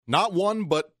Not one,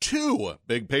 but two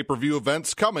big pay-per-view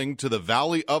events coming to the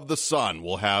Valley of the Sun.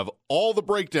 We'll have all the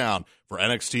breakdown for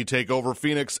NXT TakeOver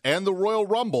Phoenix and the Royal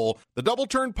Rumble. The Double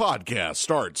Turn podcast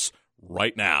starts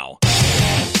right now.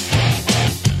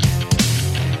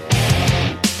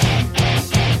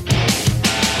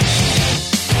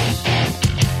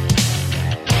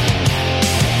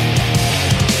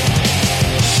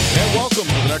 Welcome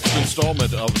to the next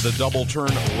installment of the Double Turn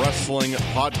Wrestling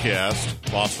Podcast.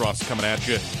 Boss Ross coming at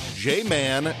you.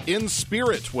 J-Man in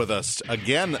spirit with us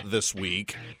again this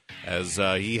week as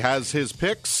he has his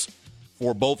picks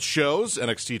for both shows,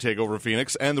 NXT TakeOver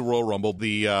Phoenix and the Royal Rumble.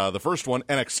 The first one,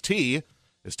 NXT,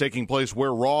 is taking place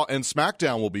where Raw and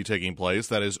SmackDown will be taking place.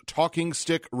 That is Talking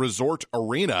Stick Resort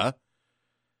Arena.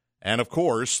 And, of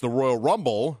course, the Royal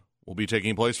Rumble will be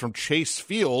taking place from Chase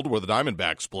Field where the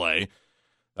Diamondbacks play.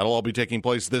 That'll all be taking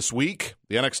place this week.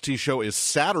 The NXT show is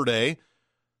Saturday.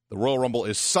 The Royal Rumble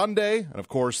is Sunday. And, of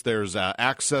course, there's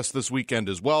Access this weekend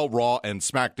as well, Raw and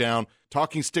SmackDown,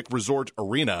 Talking Stick Resort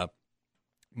Arena,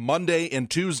 Monday and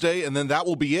Tuesday. And then that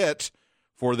will be it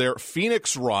for their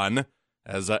Phoenix run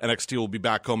as NXT will be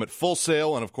back home at Full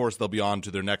Sail. And, of course, they'll be on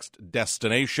to their next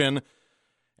destination.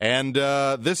 And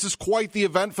this is quite the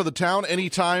event for the town.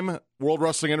 Anytime World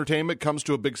Wrestling Entertainment comes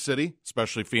to a big city,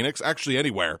 especially Phoenix, actually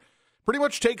anywhere, pretty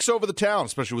much takes over the town,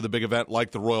 especially with a big event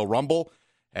like the Royal Rumble.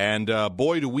 And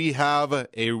boy, do we have a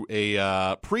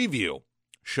preview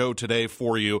show today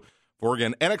for you for,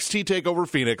 again, NXT TakeOver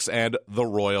Phoenix and the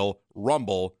Royal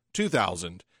Rumble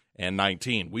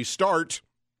 2019. We start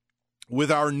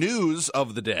with our news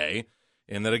of the day.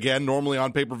 And that, again, normally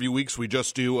on pay-per-view weeks, we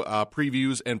just do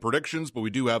previews and predictions, but we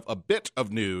do have a bit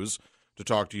of news to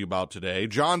talk to you about today.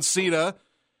 John Cena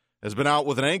has been out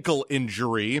with an ankle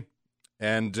injury.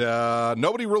 And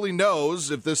nobody really knows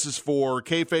if this is for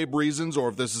kayfabe reasons or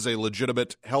if this is a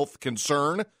legitimate health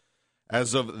concern.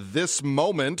 As of this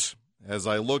moment, as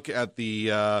I look at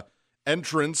the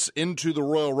entrance into the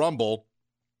Royal Rumble,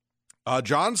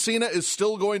 John Cena is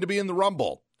still going to be in the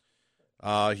Rumble.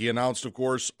 He announced, of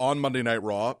course, on Monday Night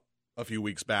Raw a few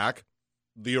weeks back,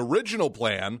 the original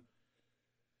plan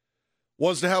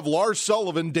was to have Lars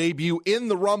Sullivan debut in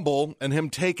the Rumble and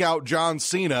him take out John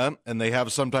Cena, and they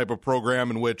have some type of program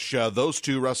in which those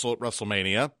two wrestle at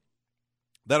WrestleMania.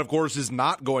 That, of course, is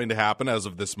not going to happen as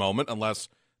of this moment unless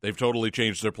they've totally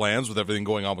changed their plans with everything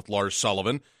going on with Lars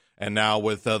Sullivan and now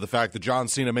with the fact that John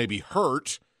Cena may be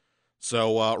hurt.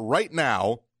 So right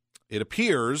now, it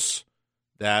appears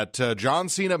that John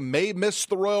Cena may miss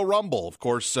the Royal Rumble. Of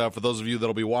course, for those of you that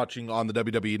will be watching on the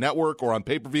WWE Network or on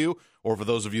pay-per-view, or for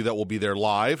those of you that will be there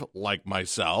live, like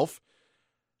myself,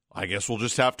 I guess we'll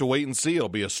just have to wait and see. It'll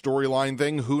be a storyline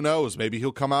thing. Who knows? Maybe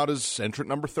he'll come out as entrant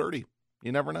number 30.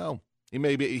 You never know. He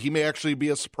may actually be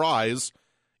a surprise,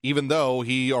 even though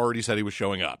he already said he was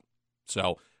showing up.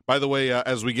 So, by the way,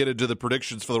 as we get into the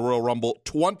predictions for the Royal Rumble,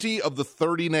 20 of the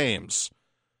 30 names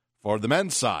for the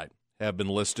men's side have been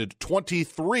listed,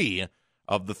 23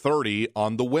 of the 30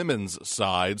 on the women's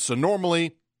side. So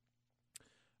normally,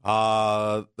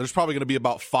 there's probably going to be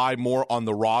about 5 more on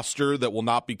the roster that will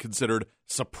not be considered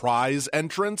surprise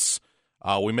entrants.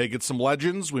 We may get some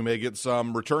legends. We may get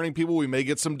some returning people. We may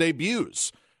get some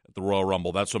debuts at the Royal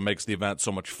Rumble. That's what makes the event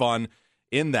so much fun,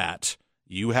 in that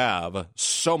you have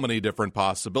so many different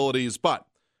possibilities. But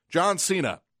John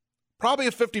Cena, probably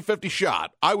a 50-50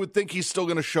 shot. I would think he's still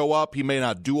going to show up. He may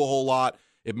not do a whole lot.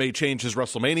 It may change his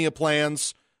WrestleMania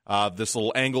plans, this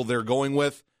little angle they're going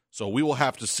with. So we will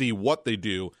have to see what they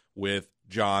do with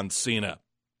John Cena.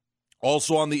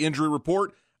 Also on the injury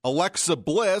report, Alexa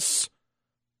Bliss,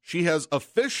 she has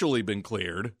officially been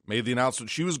cleared, made the announcement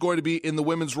she was going to be in the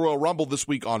Women's Royal Rumble this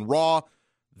week on Raw.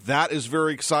 That is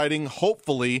very exciting.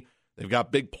 Hopefully, they've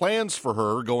got big plans for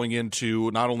her going into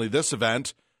not only this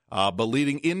event, but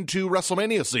leading into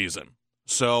WrestleMania season.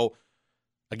 So,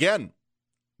 again,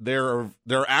 there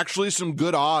are actually some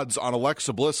good odds on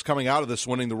Alexa Bliss coming out of this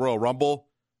winning the Royal Rumble.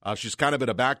 She's kind of been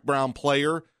a background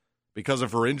player because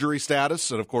of her injury status.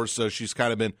 And, of course, she's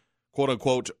kind of been,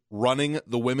 quote-unquote, running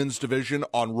the women's division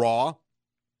on Raw.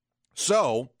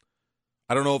 So,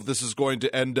 I don't know if this is going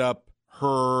to end up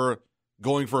her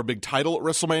going for a big title at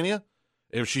WrestleMania,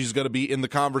 if she's going to be in the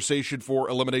conversation for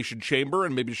Elimination Chamber,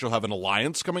 and maybe she'll have an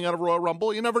alliance coming out of Royal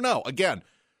Rumble. You never know. Again,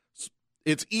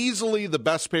 it's easily the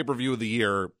best pay-per-view of the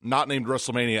year, not named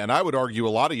WrestleMania, and I would argue a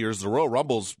lot of years the Royal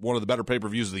Rumble is one of the better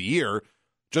pay-per-views of the year,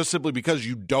 just simply because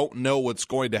you don't know what's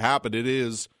going to happen. It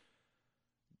is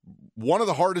one of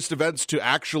the hardest events to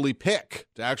actually pick,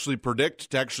 to actually predict,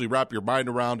 to actually wrap your mind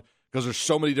around, because there's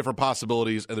so many different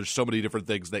possibilities and there's so many different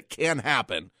things that can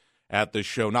happen at this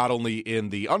show, not only in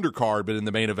the undercard, but in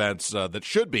the main events that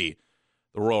should be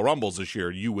the Royal Rumbles this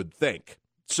year, you would think.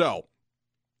 So,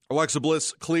 Alexa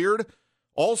Bliss cleared.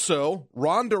 Also,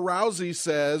 Ronda Rousey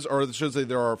says, or I should say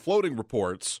there are floating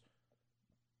reports,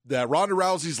 that Ronda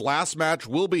Rousey's last match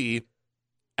will be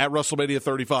at WrestleMania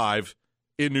 35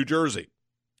 in New Jersey.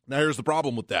 Now, here's the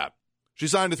problem with that. She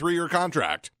signed a 3-year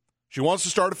contract. She wants to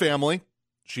start a family.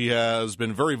 She has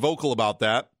been very vocal about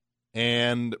that,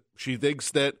 and she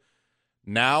thinks that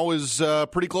now is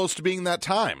pretty close to being that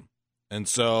time. And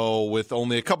so with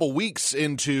only a couple weeks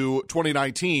into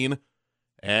 2019,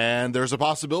 and there's a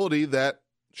possibility that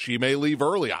she may leave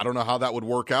early. I don't know how that would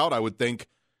work out. I would think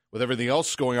with everything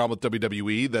else going on with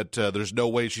WWE that there's no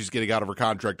way she's getting out of her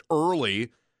contract early.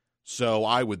 So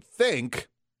I would think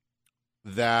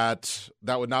that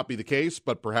that would not be the case,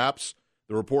 but perhaps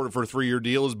the report of her 3-year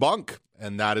deal is bunk,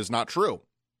 and that is not true.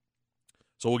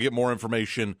 So we'll get more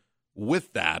information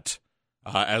with that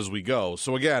as we go.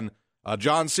 So again,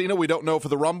 John Cena, we don't know for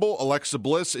the Rumble. Alexa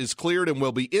Bliss is cleared and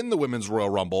will be in the Women's Royal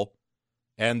Rumble.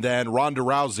 And then Ronda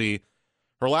Rousey,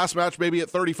 her last match may be at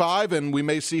 35, and we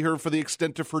may see her for the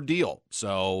extent of her deal.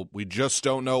 So we just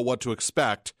don't know what to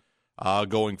expect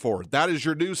going forward. That is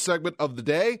your news segment of the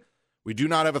day. We do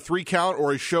not have a 3 count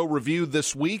or a show review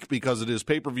this week because it is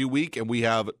pay-per-view week, and we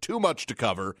have too much to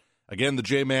cover. Again, the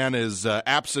J-Man is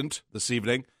absent this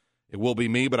evening. It will be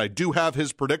me, but I do have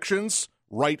his predictions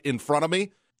right in front of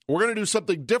me. We're going to do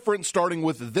something different starting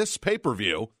with this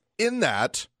pay-per-view, in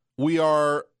that we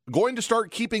are going to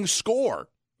start keeping score,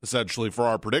 essentially, for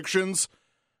our predictions.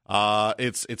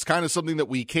 It's kind of something that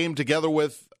we came together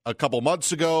with a couple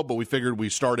months ago, but we figured we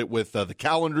start it with the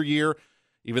calendar year,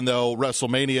 even though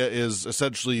WrestleMania is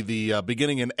essentially the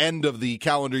beginning and end of the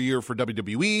calendar year for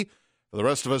WWE. For the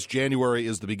rest of us, January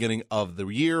is the beginning of the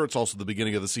year. It's also the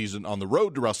beginning of the season on the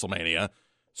road to WrestleMania.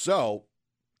 So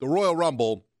the Royal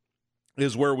Rumble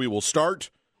is where we will start.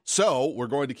 So we're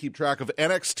going to keep track of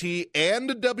NXT and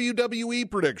WWE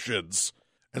predictions.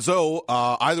 And so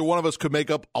either one of us could make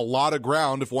up a lot of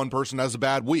ground if one person has a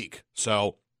bad week.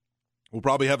 So we'll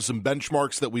probably have some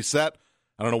benchmarks that we set.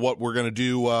 I don't know what we're going to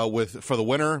do for the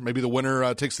winner. Maybe the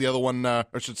winner takes the other one, I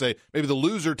should say, maybe the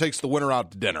loser takes the winner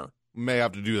out to dinner. We may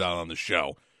have to do that on the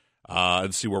show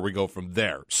and see where we go from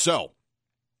there. So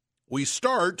we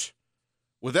start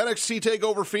with NXT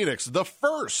TakeOver Phoenix, the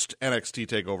first NXT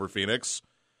TakeOver Phoenix.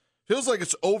 Feels like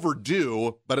it's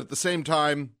overdue, but at the same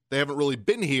time, they haven't really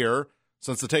been here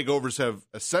since the takeovers have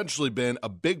essentially been a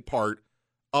big part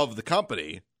of the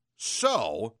company.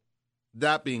 So,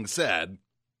 that being said,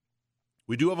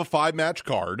 we do have a 5-match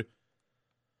card.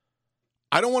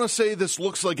 I don't want to say this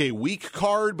looks like a weak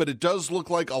card, but it does look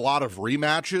like a lot of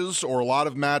rematches or a lot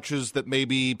of matches that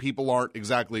maybe people aren't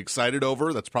exactly excited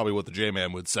over. That's probably what the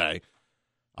J-Man would say.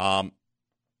 I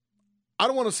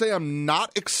don't want to say I'm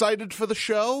not excited for the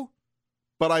show,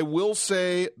 but I will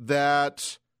say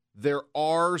that there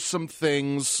are some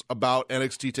things about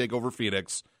NXT TakeOver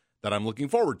Phoenix that I'm looking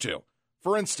forward to.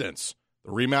 For instance,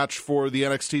 the rematch for the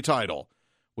NXT title.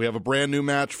 We have a brand new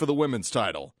match for the women's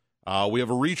title. We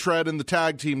have a retread in the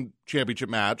tag team championship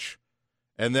match.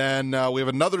 And then we have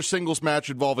another singles match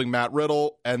involving Matt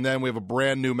Riddle. And then we have a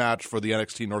brand new match for the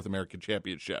NXT North American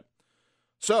Championship.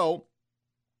 So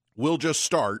we'll just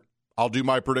start. I'll do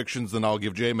my predictions, then I'll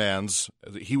give J-Man's.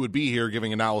 He would be here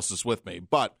giving analysis with me.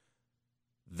 But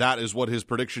that is what his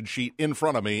prediction sheet in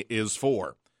front of me is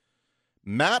for.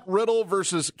 Matt Riddle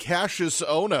versus Cassius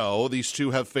Ohno. These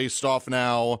two have faced off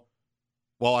now.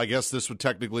 Well, I guess this would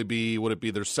technically be, would it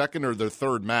be their second or their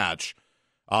third match?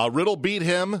 Riddle beat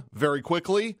him very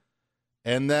quickly.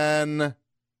 And then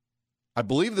I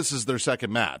believe this is their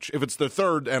second match. If it's their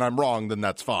third and I'm wrong, then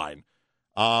that's fine.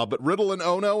 But Riddle and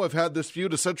Ohno have had this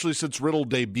feud essentially since Riddle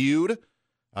debuted.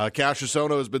 Cassius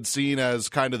Ohno has been seen as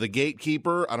kind of the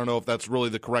gatekeeper. I don't know if that's really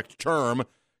the correct term.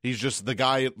 He's just the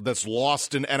guy that's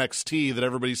lost in NXT that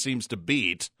everybody seems to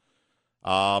beat.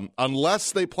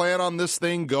 Unless they plan on this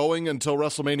thing going until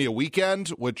WrestleMania weekend,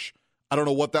 which I don't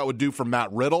know what that would do for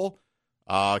Matt Riddle.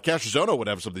 Cassius Ohno would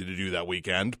have something to do that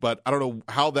weekend, but I don't know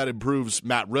how that improves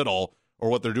Matt Riddle or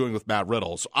what they're doing with Matt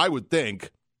Riddle. So I would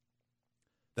think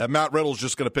that Matt Riddle's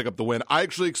just going to pick up the win. I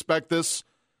actually expect this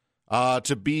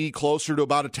to be closer to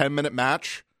about a 10-minute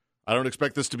match. I don't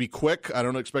expect this to be quick. I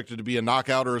don't expect it to be a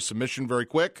knockout or a submission very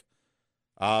quick.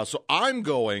 So I'm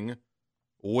going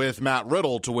with Matt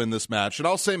Riddle to win this match. And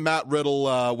I'll say Matt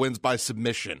Riddle wins by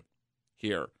submission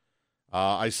here.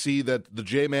 I see that the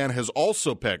J-Man has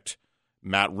also picked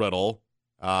Matt Riddle.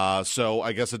 So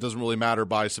I guess it doesn't really matter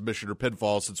by submission or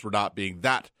pinfall since we're not being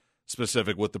that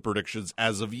specific with the predictions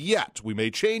as of yet. We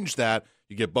may change that.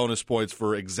 You get bonus points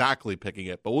for exactly picking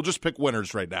it. But we'll just pick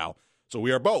winners right now. So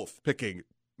we are both picking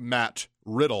Matt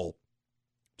Riddle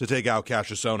to take out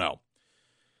Cassius Ohno.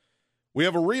 We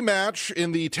have a rematch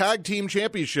in the Tag Team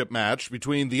Championship match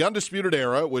between the Undisputed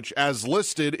Era, which as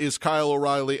listed is Kyle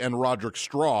O'Reilly and Roderick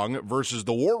Strong, versus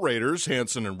the War Raiders,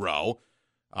 Hanson and Rowe.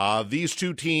 These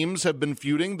two teams have been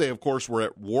feuding. They, of course, were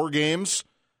at War Games,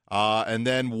 and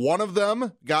then one of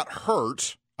them got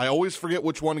hurt. I always forget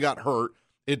which one got hurt.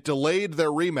 It delayed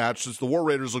their rematch since the War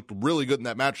Raiders looked really good in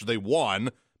that match. They won.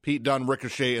 Pete Dunne,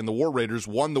 Ricochet, and the War Raiders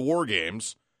won the War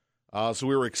Games. So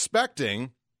we were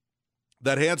expecting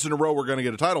that Hanson and Rowe were going to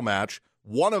get a title match.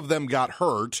 One of them got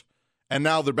hurt, and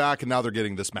now they're back, and now they're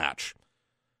getting this match.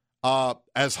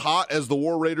 As hot as the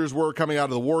War Raiders were coming out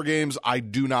of the War Games, I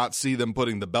do not see them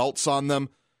putting the belts on them.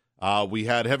 We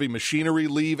had Heavy Machinery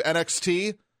leave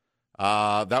NXT.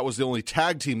 That was the only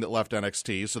tag team that left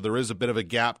NXT, so there is a bit of a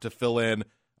gap to fill in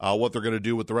what they're going to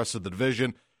do with the rest of the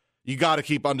division. You got to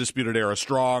keep Undisputed Era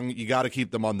strong. You got to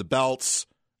keep them on the belts.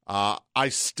 I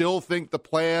still think the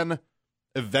plan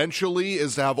eventually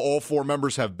is to have all four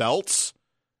members have belts.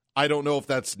 I don't know if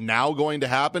that's now going to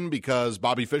happen because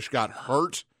Bobby Fish got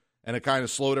hurt and it kind of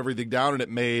slowed everything down and it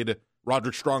made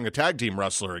Roderick Strong a tag team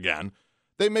wrestler again.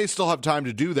 They may still have time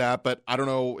to do that, but I don't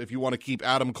know if you want to keep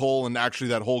Adam Cole and actually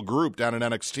that whole group down in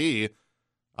NXT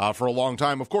for a long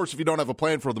time. Of course, if you don't have a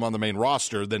plan for them on the main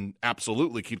roster, then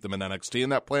absolutely keep them in NXT,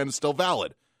 and that plan is still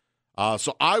valid.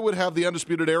 So I would have the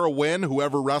Undisputed Era win,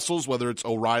 whoever wrestles, whether it's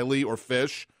O'Reilly or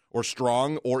Fish or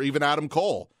Strong or even Adam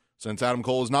Cole, since Adam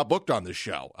Cole is not booked on this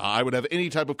show. I would have any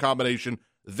type of combination.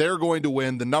 They're going to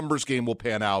win. The numbers game will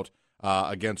pan out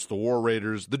against the War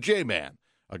Raiders. The J-Man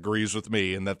agrees with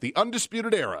me in that the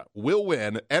Undisputed Era will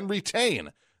win and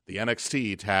retain the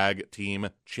NXT Tag Team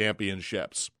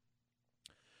Championships.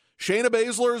 Shayna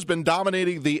Baszler has been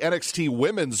dominating the NXT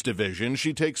Women's division.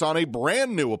 She takes on a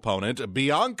brand new opponent,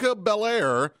 Bianca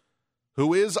Belair,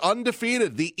 who is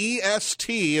undefeated, the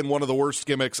EST, in one of the worst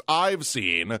gimmicks I've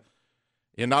seen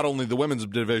in not only the women's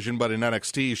division, but in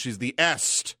NXT. She's the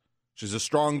est. She's a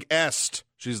strong est.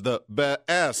 She's the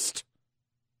best.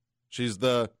 She's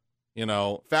the,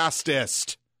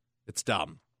 fastest. It's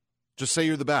dumb. Just say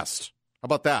you're the best. How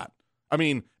about that? I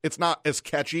mean, it's not as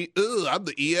catchy. Ugh, I'm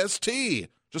the EST.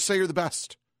 Just say you're the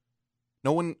best.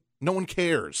 No one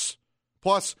cares.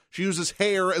 Plus, she uses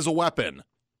hair as a weapon.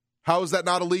 How is that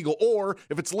not illegal? Or,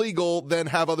 if it's legal, then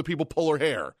have other people pull her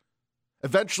hair.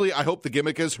 Eventually, I hope the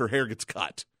gimmick is her hair gets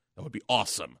cut. That would be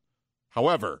awesome.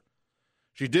 However,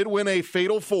 she did win a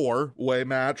Fatal 4-way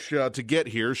match to get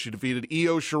here. She defeated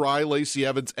Io Shirai, Lacey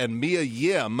Evans, and Mia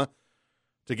Yim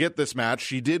to get this match.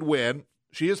 She did win.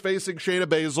 She is facing Shayna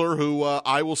Baszler, who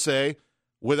I will say,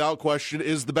 without question,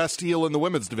 is the best heel in the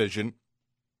women's division.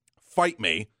 Fight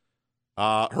me.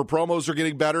 Her promos are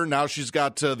getting better. Now she's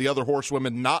got the other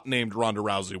horsewomen not named Ronda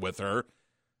Rousey with her.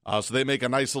 So they make a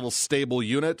nice little stable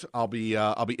unit. I'll be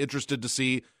interested to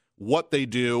see what they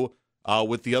do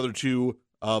with the other two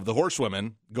of the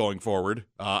horsewomen going forward.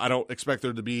 I don't expect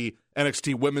there to be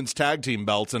NXT women's tag team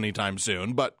belts anytime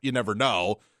soon, but you never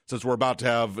know since we're about to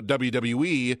have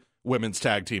WWE women's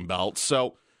tag team belts.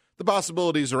 So the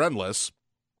possibilities are endless.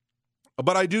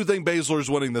 But I do think Baszler's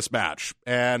winning this match.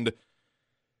 And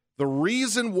the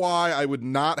reason why I would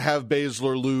not have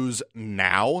Baszler lose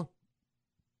now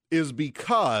is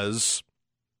because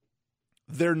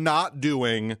they're not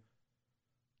doing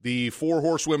the four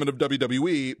horsewomen of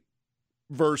WWE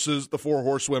versus the four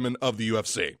horsewomen of the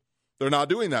UFC. They're not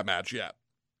doing that match yet.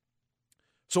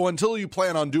 So until you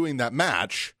plan on doing that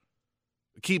match,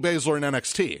 keep Baszler in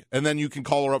NXT. And then you can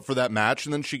call her up for that match,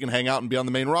 and then she can hang out and be on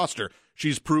the main roster.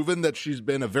 She's proven that she's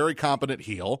been a very competent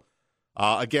heel.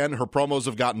 Again, her promos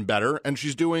have gotten better, and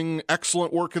she's doing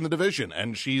excellent work in the division,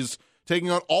 and she's taking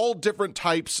on all different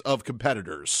types of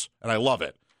competitors, and I love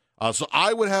it. So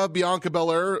I would have Bianca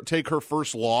Belair take her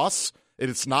first loss.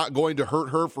 It's not going to hurt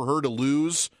her for her to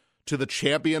lose to the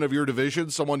champion of your division,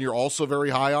 someone you're also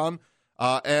very high on,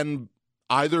 and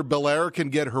either Belair can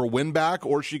get her win back,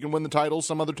 or she can win the title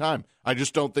some other time. I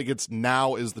just don't think it's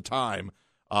now is the time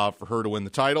for her to win the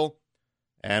title.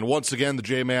 And once again, the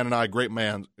J-Man and I, great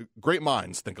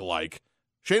minds think alike.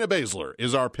 Shayna Baszler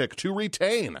is our pick to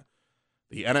retain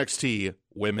the NXT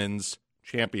Women's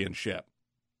Championship.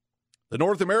 The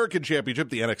North American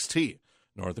Championship, the NXT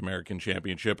North American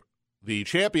Championship, the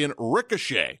champion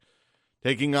Ricochet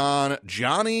taking on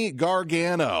Johnny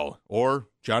Gargano, or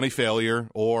Johnny Failure,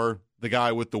 or the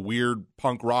guy with the weird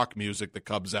punk rock music that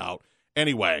comes out.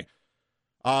 Anyway,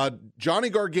 Johnny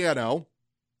Gargano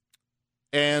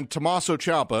and Tommaso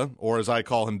Ciampa, or as I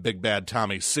call him, Big Bad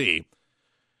Tommy C.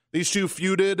 These two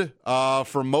feuded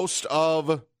for most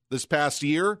of this past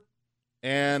year,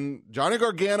 and Johnny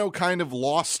Gargano kind of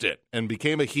lost it and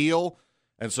became a heel,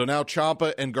 And so now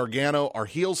Ciampa and Gargano are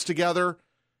heels together.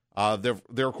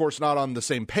 They're of course not on the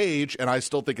same page, and I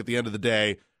still think at the end of the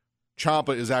day,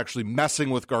 Ciampa is actually messing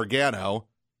with Gargano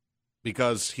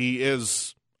because he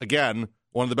is, again,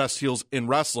 one of the best heels in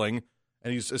wrestling,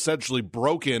 and he's essentially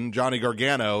broken Johnny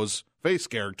Gargano's face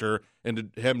character into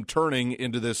him turning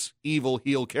into this evil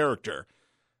heel character.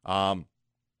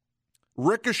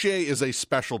 Ricochet is a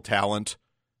special talent.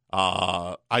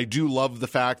 I do love the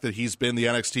fact that he's been the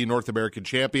NXT North American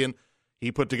champion.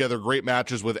 He put together great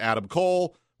matches with Adam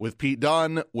Cole, with Pete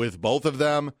Dunne, with both of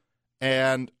them,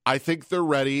 and I think they're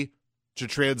ready to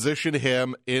transition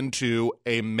him into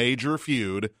a major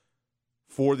feud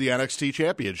for the NXT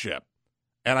championship.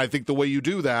 And I think the way you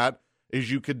do that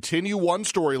is you continue one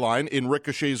storyline in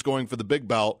Ricochet's going for the big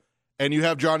belt, and you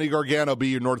have Johnny Gargano be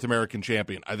your North American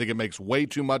champion. I think it makes way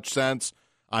too much sense.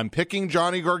 I'm picking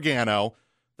Johnny Gargano,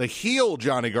 the heel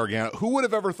Johnny Gargano. Who would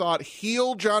have ever thought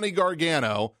heel Johnny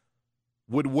Gargano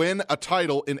would win a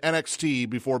title in NXT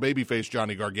before babyface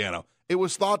Johnny Gargano? It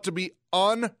was thought to be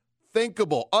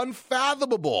unthinkable,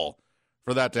 unfathomable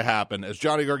for that to happen, as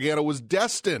Johnny Gargano was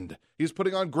destined. He's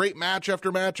putting on great match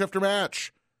after match after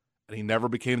match, and he never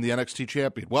became the NXT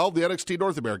champion. Well, the NXT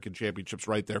North American Championship's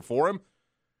right there for him,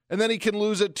 and then he can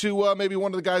lose it to maybe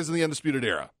one of the guys in the Undisputed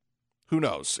Era. Who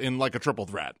knows? In like a triple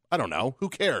threat. I don't know. Who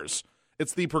cares?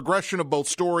 It's the progression of both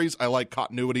stories. I like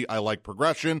continuity. I like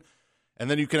progression. And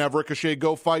then you can have Ricochet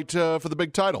go fight for the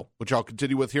big title, which I'll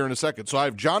continue with here in a second. So I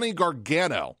have Johnny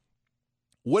Gargano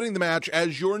winning the match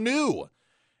as your new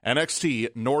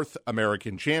NXT North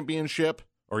American Championship,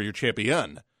 or your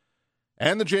champion.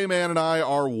 And the J-Man and I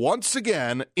are once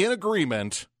again in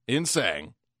agreement in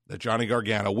saying that Johnny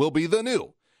Gargano will be the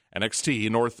new NXT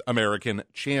North American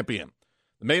Champion.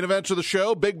 The main event of the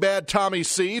show, Big Bad Tommy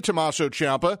C, Tommaso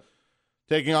Ciampa,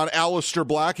 taking on Aleister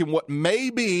Black in what may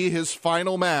be his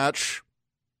final match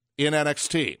in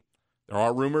NXT. There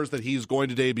are rumors that he's going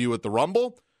to debut at the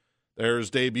Rumble.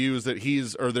 There's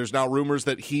now rumors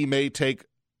that he may take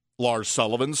Lars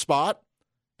Sullivan's spot,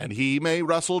 and he may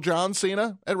wrestle John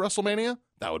Cena at WrestleMania.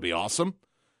 That would be awesome.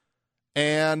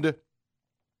 And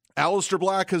Aleister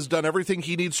Black has done everything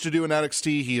he needs to do in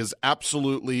NXT. He is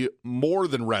absolutely more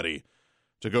than ready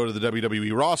to go to the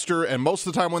WWE roster, and most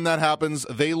of the time when that happens,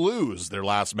 they lose their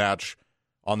last match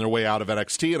on their way out of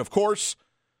NXT. And of course,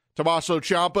 Tommaso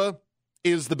Ciampa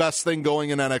is the best thing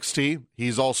going in NXT.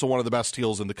 He's also one of the best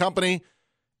heels in the company,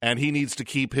 and he needs to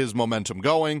keep his momentum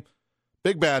going.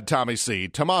 Big Bad Tommy C,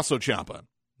 Tommaso Ciampa,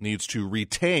 needs to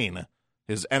retain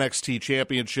his NXT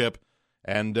championship,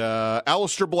 and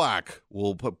Aleister Black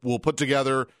will put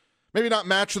together, maybe not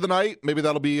match of the night, maybe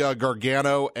that'll be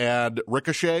Gargano and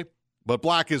Ricochet, but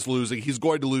Black is losing. He's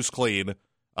going to lose clean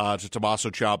to Tommaso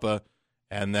Ciampa,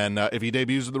 and then if he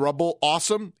debuts in the Rumble,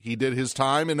 awesome. He did his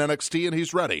time in NXT, and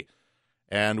he's ready.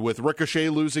 And with Ricochet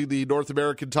losing the North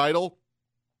American title,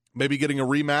 maybe getting a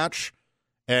rematch,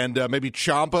 and maybe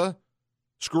Ciampa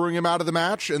screwing him out of the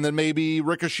match, and then maybe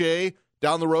Ricochet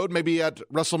down the road, maybe at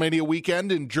WrestleMania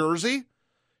weekend in Jersey,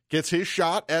 gets his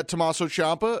shot at Tommaso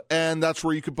Ciampa, and that's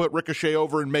where you could put Ricochet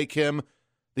over and make him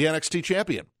the NXT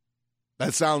champion.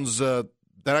 That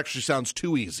actually sounds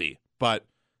too easy, but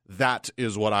that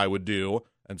is what I would do.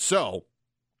 And so,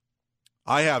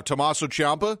 I have Tommaso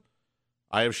Ciampa,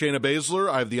 I have Shayna Baszler,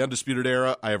 I have the Undisputed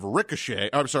Era, I have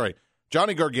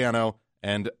Johnny Gargano,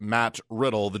 and Matt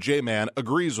Riddle. The J-Man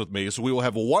agrees with me, so we will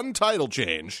have one title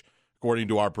change, according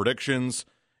to our predictions,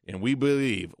 and we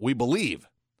believe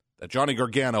that Johnny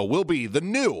Gargano will be the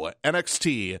new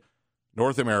NXT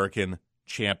North American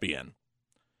Champion.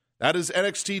 That is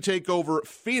NXT TakeOver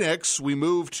Phoenix. We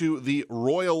move to the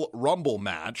Royal Rumble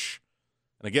match.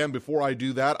 And again, before I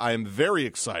do that, I am very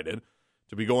excited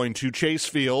to be going to Chase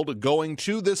Field, going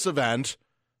to this event.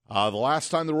 The last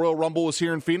time the Royal Rumble was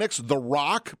here in Phoenix, The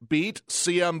Rock beat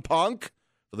CM Punk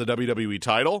for the WWE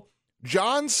title.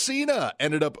 John Cena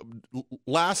ended up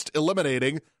last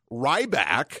eliminating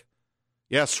Ryback.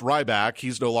 Yes, Ryback.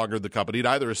 He's no longer in the company.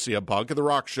 Neither is CM Punk. And The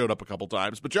Rock showed up a couple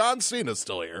times, but John Cena's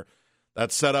still here.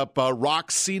 That set up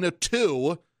Rock Cena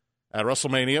 2 at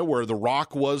WrestleMania, where The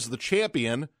Rock was the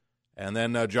champion, and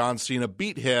then John Cena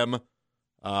beat him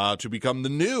to become the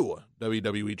new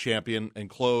WWE champion and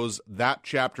close that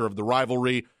chapter of the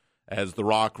rivalry as The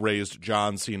Rock raised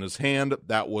John Cena's hand.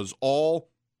 That was all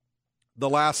the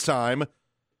last time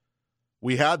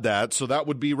we had that. So that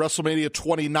would be WrestleMania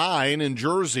 29 in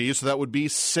Jersey. So that would be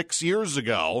 6 years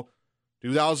ago,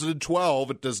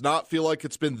 2012. It does not feel like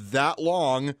it's been that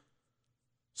long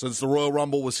since the Royal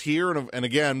Rumble was here. And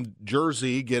again,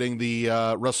 Jersey getting the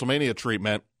WrestleMania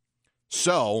treatment.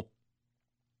 So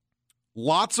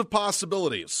lots of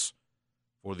possibilities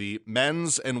for the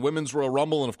men's and women's Royal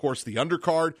Rumble and, of course, the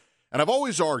undercard. And I've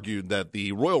always argued that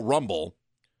the Royal Rumble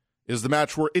is the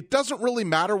match where it doesn't really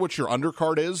matter what your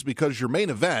undercard is because your main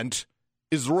event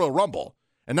is the Royal Rumble.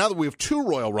 And now that we have 2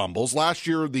 Royal Rumbles, last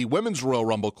year the women's Royal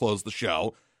Rumble closed the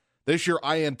show. This year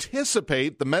I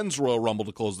anticipate the men's Royal Rumble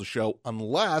to close the show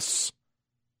unless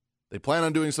they plan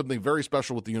on doing something very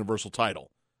special with the Universal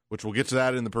title, which we'll get to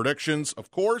that in the predictions,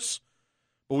 of course.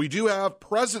 But we do have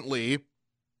presently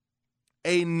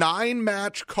a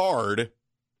 9-match card.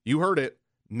 You heard it,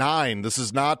 9. This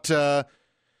is not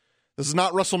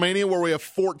WrestleMania where we have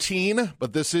 14,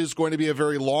 but this is going to be a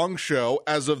very long show.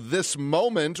 As of this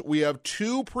moment, we have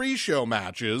 2 pre-show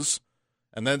matches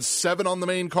and then 7 on the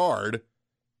main card.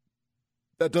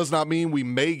 That does not mean we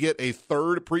may get a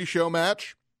 3rd pre-show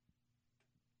match.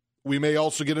 We may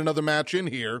also get another match in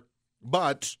here,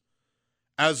 but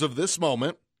as of this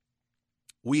moment,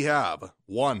 we have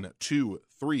 1, 2,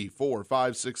 3, 4,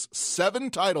 5, 6, 7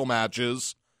 title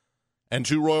matches and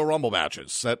 2 Royal Rumble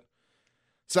matches. That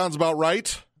sounds about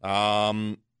right.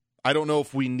 I don't know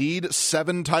if we need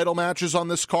 7 title matches on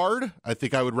this card. I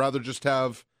think I would rather just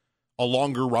have a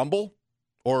longer Rumble,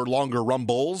 or longer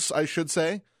Rumbles, I should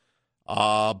say.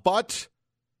 But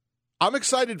I'm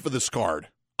excited for this card.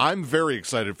 I'm very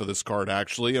excited for this card,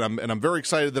 actually, and I'm very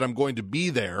excited that I'm going to be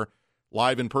there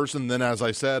live in person. Then, as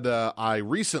I said, I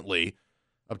recently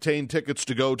obtained tickets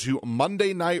to go to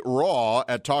Monday Night Raw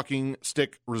at Talking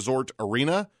Stick Resort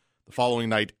Arena the following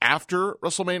night after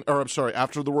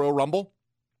after the Royal Rumble.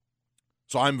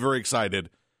 So I'm very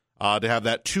excited to have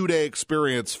that 2-day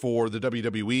experience for the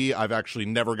WWE. I've actually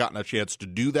never gotten a chance to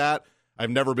do that.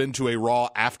 I've never been to a Raw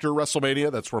after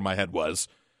WrestleMania. That's where my head was.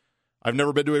 I've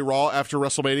never been to a Raw after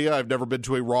WrestleMania. I've never been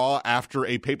to a Raw after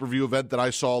a pay-per-view event that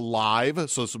I saw live.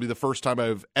 So this will be the first time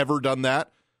I've ever done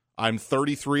that. I'm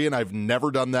 33 and I've never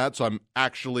done that. So I'm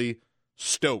actually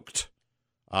stoked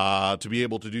to be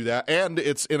able to do that. And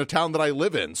it's in a town that I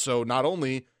live in. So not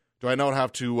only do I not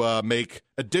have to make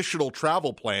additional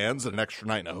travel plans and an extra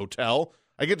night in a hotel,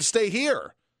 I get to stay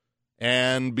here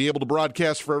and be able to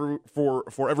broadcast for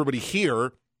everybody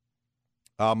here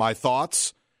my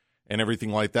thoughts and everything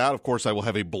like that. Of course, I will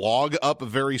have a blog up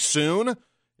very soon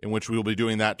in which we will be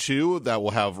doing that too. That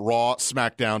will have Raw,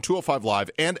 SmackDown, 205 Live,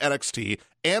 and NXT,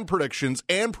 and predictions,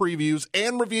 and previews,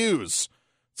 and reviews.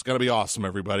 It's going to be awesome,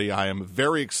 everybody. I am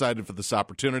very excited for this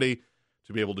opportunity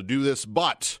to be able to do this,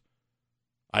 but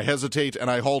I hesitate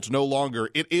and I halt no longer.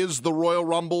 It is the Royal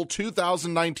Rumble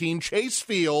 2019 Chase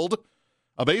Field,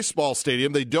 a baseball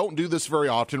stadium. They don't do this very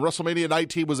often. WrestleMania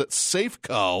 19 was at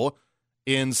Safeco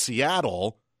in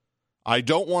Seattle. I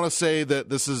don't want to say that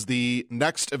this is the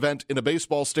next event in a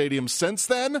baseball stadium since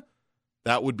then.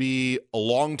 That would be a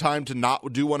long time to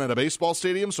not do one at a baseball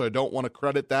stadium, so I don't want to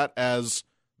credit that as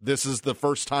this is the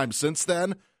first time since then.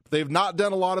 But they've not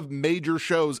done a lot of major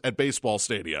shows at baseball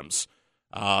stadiums.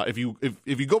 If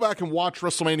you go back and watch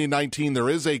WrestleMania 19, there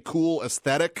is a cool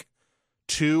aesthetic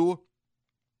to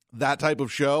that type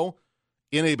of show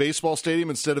in a baseball stadium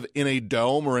instead of in a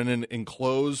dome or in an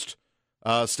enclosed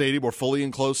stadium or fully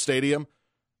enclosed stadium.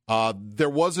 There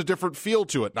was a different feel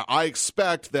to it. Now, I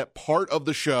expect that part of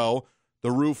the show,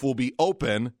 the roof will be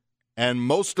open, and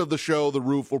most of the show, the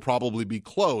roof will probably be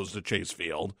closed at Chase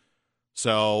Field.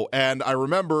 So, and I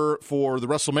remember for the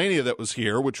WrestleMania that was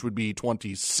here, which would be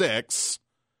 26,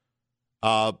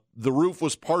 the roof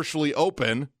was partially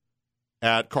open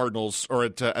at Cardinals, or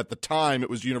at the time it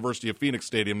was University of Phoenix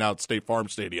Stadium, now it's State Farm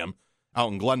Stadium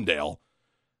out in Glendale.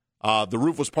 The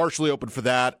roof was partially open for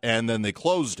that, and then they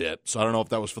closed it. So I don't know if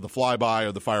that was for the flyby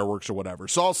or the fireworks or whatever.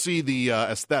 So I'll see the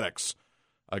aesthetics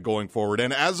going forward.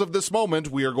 And as of this moment,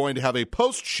 we are going to have a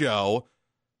post-show,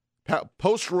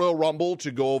 post-Royal Rumble to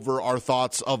go over our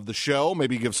thoughts of the show,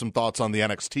 maybe give some thoughts on the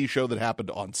NXT show that happened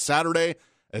on Saturday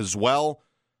as well,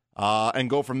 and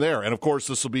go from there. And, of course,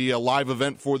 this will be a live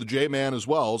event for the J-Man as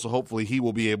well, so hopefully he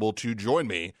will be able to join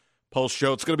me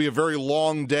post-show. It's going to be a very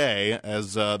long day,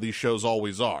 as these shows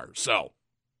always are. So,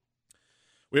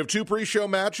 we have 2 pre-show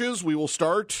matches. We will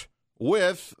start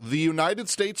with the United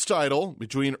States title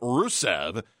between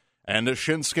Rusev and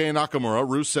Shinsuke Nakamura.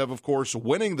 Rusev, of course,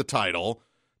 winning the title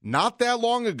not that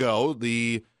long ago.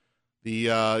 The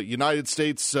United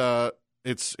States, it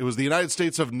was the United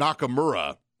States of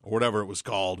Nakamura, or whatever it was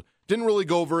called. Didn't really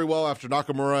go very well after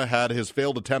Nakamura had his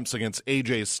failed attempts against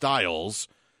AJ Styles.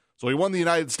 So he won the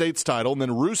United States title, and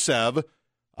then Rusev,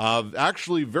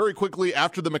 actually very quickly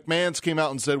after the McMahons came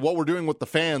out and said what we're doing what the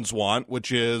fans want,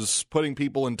 which is putting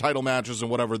people in title matches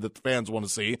and whatever that the fans want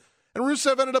to see. And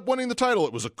Rusev ended up winning the title.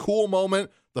 It was a cool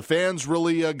moment. The fans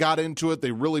really got into it.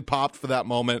 They really popped for that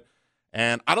moment.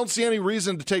 And I don't see any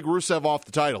reason to take Rusev off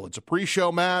the title. It's a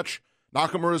pre-show match.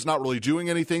 Nakamura's not really doing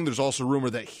anything. There's also rumor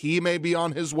that he may be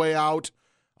on his way out.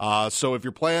 So if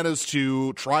your plan is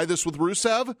to try this with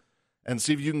Rusev and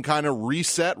see if you can kind of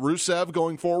reset Rusev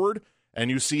going forward, and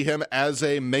you see him as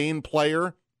a main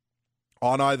player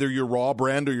on either your Raw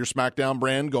brand or your SmackDown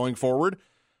brand going forward,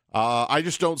 I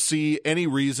just don't see any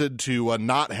reason to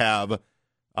not have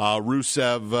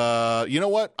Rusev. You know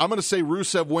what? I'm going to say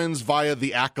Rusev wins via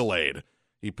the Accolade.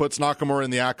 He puts Nakamura in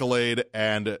the Accolade,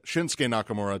 and Shinsuke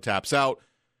Nakamura taps out.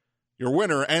 Your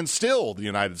winner, and still the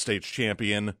United States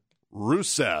champion,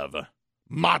 Rusev.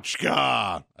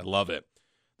 Machka. I love it.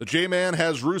 The J-Man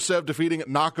has Rusev defeating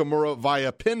Nakamura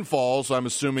via pinfall, so I'm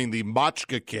assuming the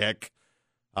Machka kick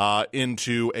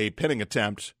into a pinning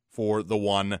attempt for the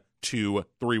 1, 2,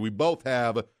 3. We both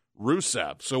have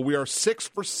Rusev. So we are 6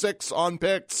 for 6 on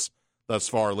picks thus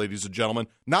far, ladies and gentlemen.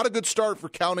 Not a good start for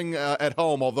counting at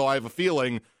home, although I have a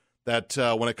feeling that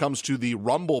when it comes to the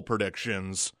Rumble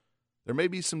predictions, there may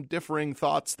be some differing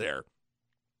thoughts there.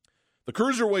 The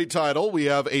Cruiserweight title, we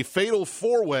have a fatal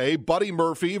four-way, Buddy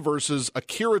Murphy versus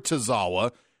Akira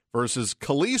Tozawa versus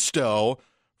Kalisto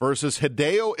versus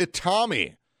Hideo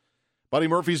Itami. Buddy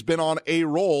Murphy's been on a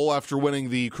roll after winning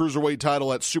the Cruiserweight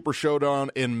title at Super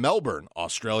Showdown in Melbourne,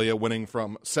 Australia, winning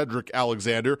from Cedric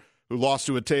Alexander, who lost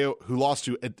to Hideo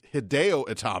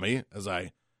Itami, as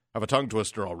I have a tongue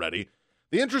twister already.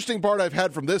 The interesting part I've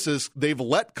had from this is they've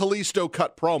let Kalisto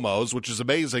cut promos, which is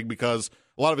amazing because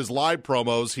a lot of his live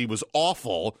promos, he was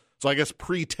awful. So I guess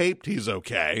pre-taped he's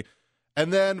okay.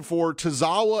 And then for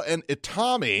Tozawa and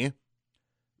Itami,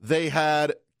 they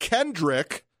had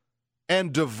Kendrick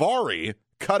and Daivari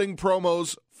cutting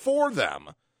promos for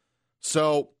them.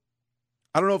 So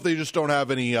I don't know if they just don't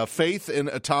have any faith in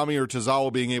Itami or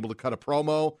Tozawa being able to cut a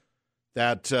promo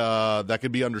that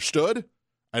could be understood.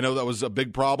 I know that was a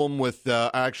big problem with,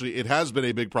 actually, it has been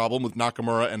a big problem with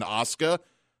Nakamura and Asuka.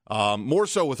 More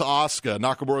so with Asuka.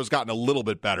 Nakamura's gotten a little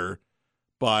bit better,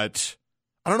 but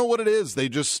I don't know what it is. I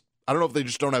don't know if they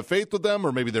just don't have faith with them,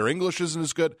 or maybe their English isn't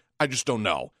as good. I just don't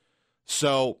know.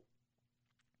 So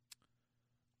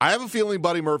I have a feeling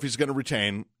Buddy Murphy's going to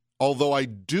retain, although I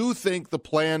do think the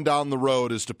plan down the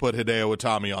road is to put Hideo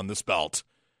Itami on this belt.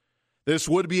 This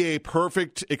would be a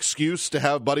perfect excuse to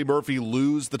have Buddy Murphy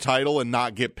lose the title and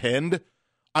not get pinned.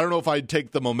 I don't know if I'd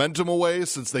take the momentum away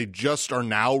since they just are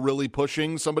now really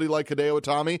pushing somebody like Hideo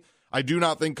Itami. I do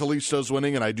not think Kalisto's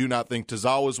winning, and I do not think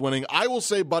Tozawa's winning. I will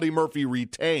say Buddy Murphy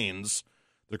retains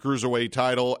the Cruiserweight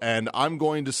title, and I'm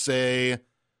going to say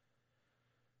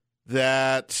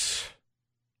that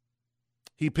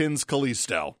he pins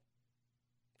Kalisto.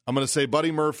 I'm going to say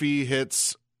Buddy Murphy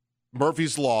hits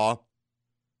Murphy's Law.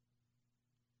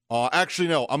 Actually,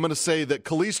 no. I'm going to say that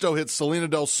Kalisto hits Selena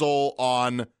Del Sol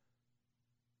on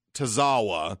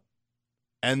Tozawa,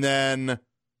 and then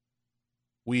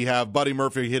we have Buddy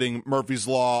Murphy hitting Murphy's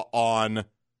Law on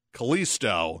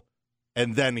Kalisto,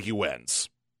 and then he wins.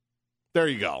 There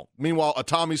you go. Meanwhile,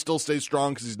 Itami still stays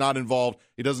strong because he's not involved.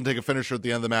 He doesn't take a finisher at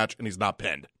the end of the match, and he's not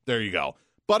pinned. There you go.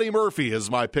 Buddy Murphy is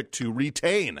my pick to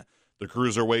retain the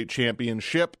Cruiserweight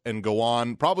Championship and go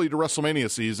on probably to WrestleMania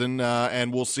season,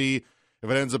 and we'll see if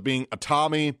it ends up being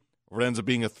Itami, or if it ends up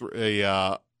being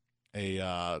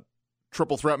a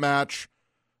triple threat match,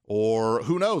 or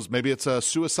who knows, maybe it's a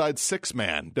Suicide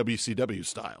Six-Man, WCW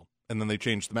style, and then they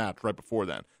change the match right before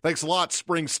then. Thanks a lot,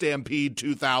 Spring Stampede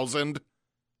 2000.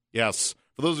 Yes,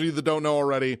 for those of you that don't know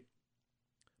already,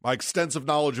 my extensive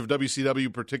knowledge of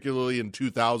WCW, particularly in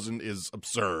 2000, is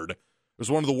absurd. It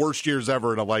was one of the worst years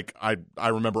ever, and I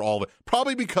remember all of it.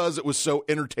 Probably because it was so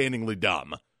entertainingly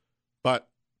dumb. But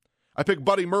I picked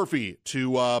Buddy Murphy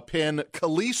to pin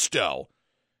Kalisto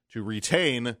to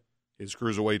retain his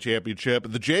Cruiserweight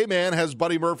Championship. The J-Man has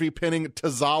Buddy Murphy pinning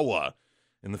Tozawa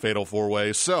in the Fatal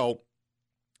 4-Way. So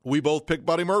we both picked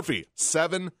Buddy Murphy.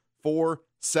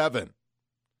 7-4-7.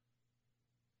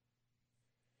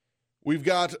 We've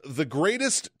got the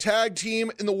greatest tag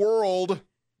team in the world,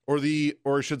 or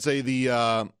I should say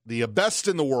the best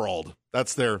in the world.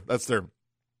 That's their.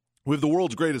 We have the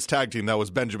world's greatest tag team. That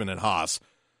was Benjamin and Haas.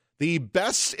 The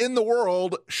best in the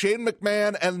world, Shane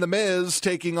McMahon and The Miz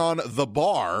taking on The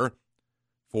Bar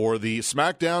for the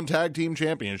SmackDown Tag Team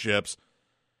Championships.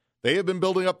 They have been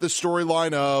building up this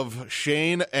storyline of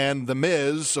Shane and The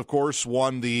Miz, of course,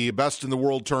 won the Best in the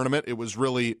World tournament. It was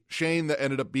really Shane that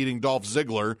ended up beating Dolph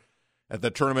Ziggler at the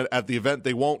tournament, at the event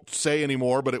they won't say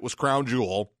anymore, but it was Crown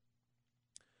Jewel.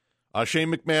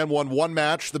 Shane McMahon won one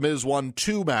match. The Miz won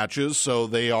two matches, so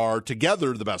they are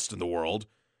together the best in the world.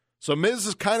 So Miz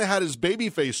has kind of had his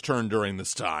babyface turn during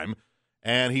this time,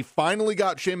 And he finally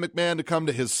got Shane McMahon to come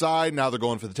to his side. Now they're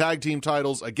going for the tag team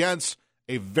titles against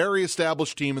a very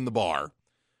established team in the Bar.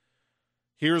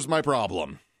 Here's my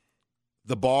problem.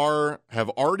 The Bar have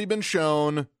already been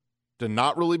shown to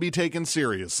not really be taken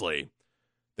seriously.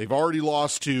 They've already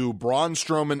lost to Braun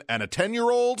Strowman and a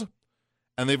 10-year-old,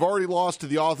 and they've already lost to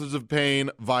the Authors of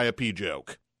Pain via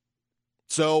P-Joke.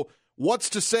 So what's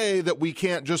to say that we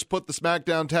can't just put the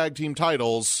SmackDown tag team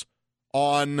titles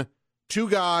on two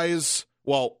guys,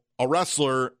 well, a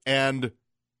wrestler and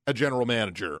a general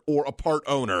manager, or a part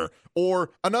owner,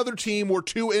 or another team where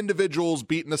two individuals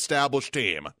beat an established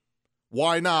team?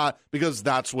 Why not? Because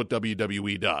that's what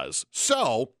WWE does.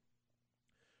 So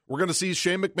we're going to see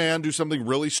Shane McMahon do something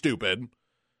really stupid.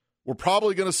 We're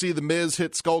probably going to see The Miz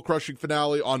hit skull-crushing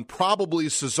finale on probably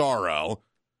Cesaro.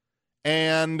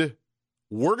 And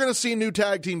we're going to see new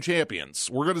tag team champions.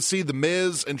 We're going to see The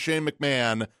Miz and Shane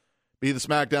McMahon be the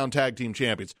SmackDown tag team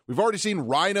champions. We've already seen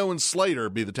Rhino and Slater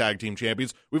be the tag team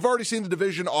champions. We've already seen the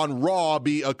division on Raw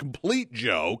be a complete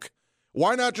joke.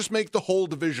 Why not just make the whole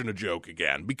division a joke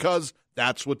again? Because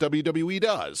that's what WWE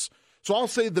does. So I'll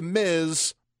say The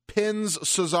Miz pins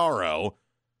Cesaro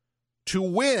to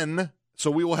win.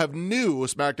 So we will have new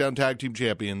SmackDown tag team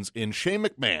champions in Shane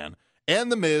McMahon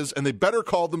and The Miz, and they better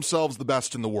call themselves the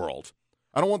best in the world.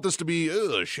 I don't want this to be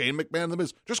Shane McMahon and The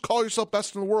Miz. Just call yourself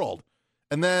best in the world.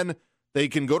 And then they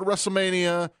can go to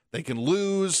WrestleMania, they can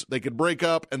lose, they can break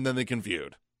up, and then they can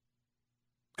feud.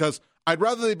 Because I'd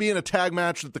rather they be in a tag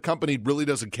match that the company really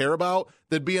doesn't care about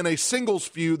than be in a singles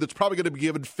feud that's probably going to be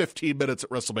given 15 minutes at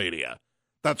WrestleMania.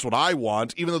 That's what I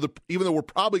want, even though we're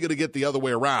probably going to get the other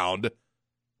way around.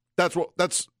 That's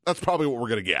probably what we're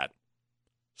going to get.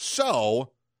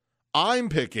 So I'm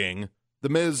picking The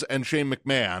Miz and Shane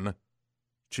McMahon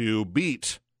to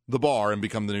beat the Bar and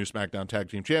become the new SmackDown Tag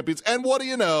Team Champions. And what do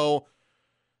you know?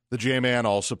 The J-Man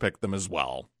also picked them as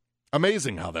well.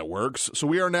 Amazing how that works. So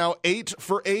we are now 8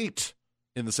 for 8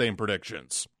 in the same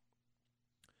predictions.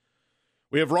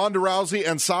 We have Ronda Rousey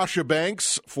and Sasha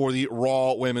Banks for the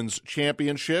Raw Women's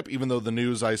Championship, even though the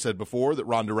news I said before that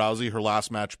Ronda Rousey, her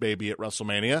last match may be at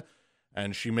WrestleMania,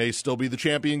 and she may still be the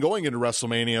champion going into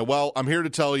WrestleMania. Well, I'm here to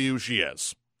tell you she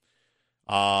is.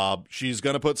 She's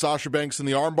going to put Sasha Banks in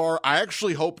the armbar. I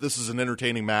actually hope this is an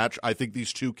entertaining match. I think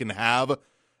these two can have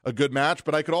a good match,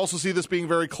 but I could also see this being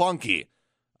very clunky.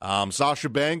 Sasha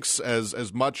Banks,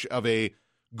 as much of a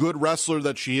good wrestler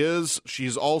that she is,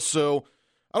 she's also,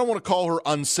 I don't want to call her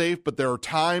unsafe, but there are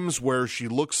times where she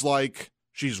looks like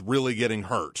she's really getting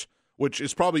hurt, which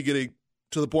is probably getting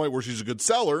to the point where she's a good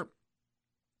seller,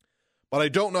 but I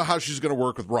don't know how she's going to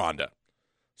work with Ronda.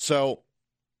 So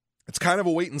it's kind of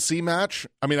a wait-and-see match.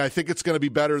 I mean, I think it's going to be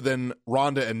better than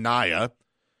Ronda and Nia,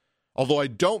 although I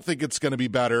don't think it's going to be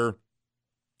better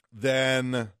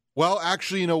than, well,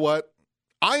 actually, you know what?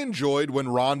 I enjoyed when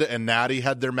Ronda and Natty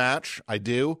had their match. I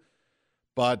do.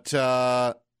 But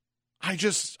I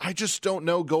just don't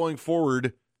know going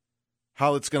forward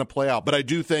how it's going to play out. But I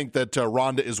do think that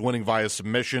Ronda is winning via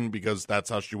submission because that's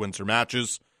how she wins her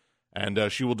matches.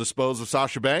 And she will dispose of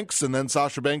Sasha Banks, and then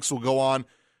Sasha Banks will go on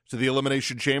to the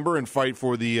Elimination Chamber and fight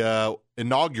for the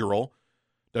inaugural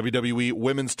WWE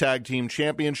Women's Tag Team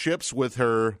Championships with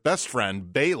her best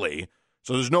friend, Bayley.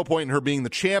 So there's no point in her being the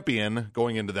champion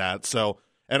going into that. So,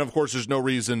 and of course, there's no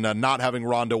reason not having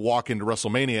Ronda walk into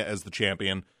WrestleMania as the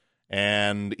champion.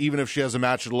 And even if she has a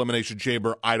match at Elimination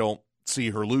Chamber, I don't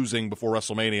see her losing before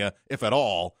WrestleMania, if at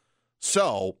all.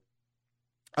 So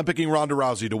I'm picking Ronda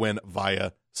Rousey to win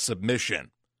via submission.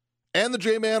 And the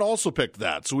J-Man also picked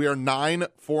that. So we are 9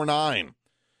 for 9.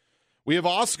 We have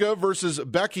Asuka versus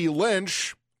Becky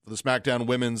Lynch for the SmackDown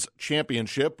Women's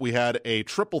Championship. We had a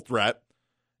triple threat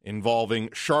involving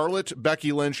Charlotte,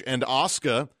 Becky Lynch, and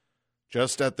Asuka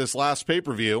just at this last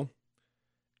pay-per-view.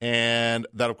 And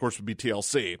that, of course, would be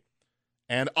TLC.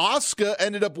 And Asuka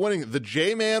ended up winning. The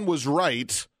J-Man was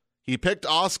right. He picked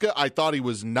Asuka. I thought he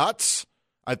was nuts.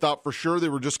 I thought for sure they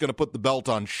were just going to put the belt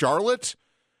on Charlotte.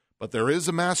 But there is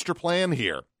a master plan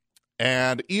here.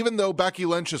 And even though Becky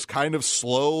Lynch has kind of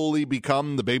slowly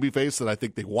become the babyface that I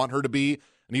think they want her to be,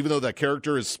 and even though that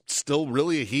character is still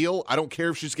really a heel, I don't care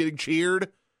if she's getting cheered.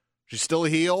 She's still a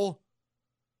heel.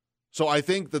 So I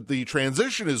think that the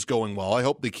transition is going well. I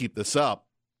hope they keep this up.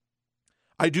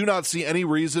 I do not see any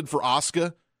reason for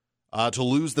Asuka to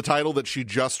lose the title that she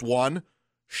just won.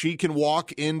 She can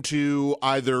walk into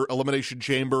either Elimination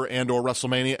Chamber and or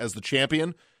WrestleMania as the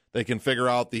champion. They can figure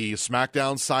out the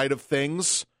SmackDown side of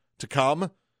things to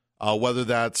come, whether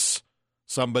that's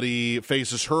somebody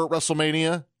faces her at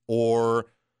WrestleMania or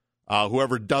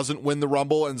Whoever doesn't win the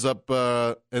Rumble ends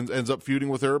up feuding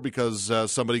with her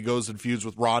because somebody goes and feuds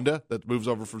with Ronda that moves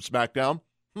over from SmackDown.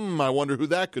 I wonder who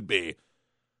that could be.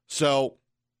 So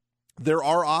there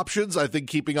are options. I think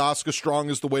keeping Asuka strong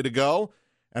is the way to go.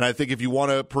 And I think if you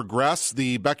want to progress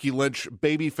the Becky Lynch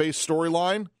babyface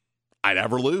storyline, I'd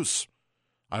have her lose.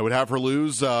 I would have her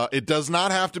lose. It does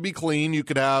not have to be clean. You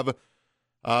could have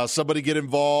somebody get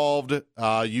involved.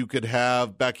 You could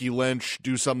have Becky Lynch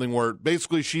do something where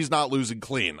basically she's not losing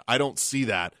clean. I don't see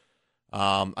that.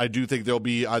 I do think there'll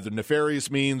be either nefarious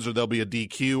means or there'll be a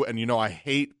DQ. And, I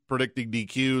hate predicting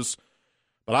DQs.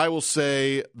 But I will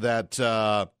say that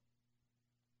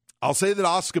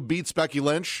Asuka beats Becky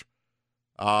Lynch.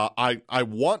 I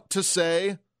want to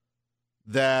say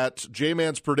that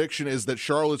J-Man's prediction is that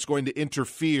Charlotte's going to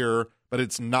interfere, but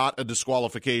it's not a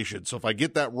disqualification. So if I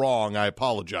get that wrong, I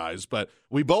apologize. But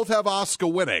we both have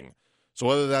Asuka winning. So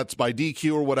whether that's by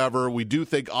DQ or whatever, we do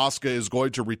think Asuka is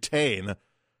going to retain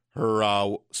her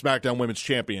SmackDown Women's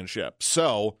Championship.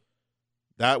 So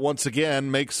that once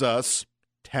again makes us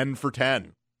 10 for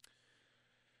 10.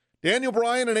 Daniel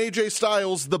Bryan and AJ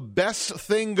Styles, the best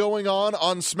thing going on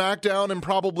SmackDown and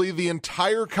probably the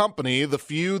entire company, the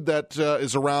feud that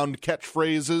is around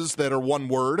catchphrases that are one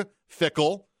word,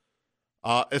 fickle,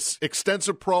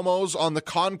 extensive promos on the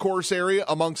concourse area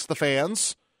amongst the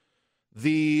fans,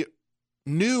 the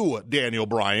new Daniel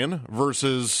Bryan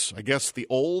versus, I guess, the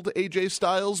old AJ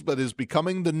Styles, but is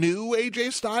becoming the new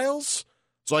AJ Styles?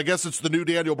 So I guess it's the new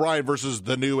Daniel Bryan versus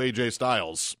the new AJ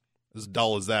Styles, as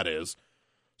dull as that is.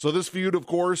 So this feud, of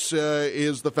course,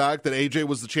 is the fact that AJ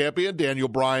was the champion. Daniel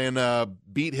Bryan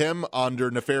beat him under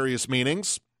nefarious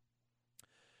meanings.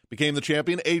 Became the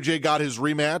champion. AJ got his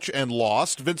rematch and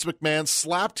lost. Vince McMahon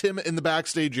slapped him in the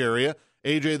backstage area.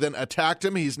 AJ then attacked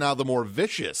him. He's now the more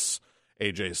vicious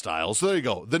AJ Styles. So there you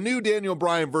go. The new Daniel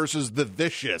Bryan versus the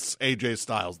vicious AJ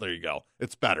Styles. There you go.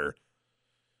 It's better.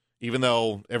 Even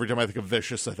though every time I think of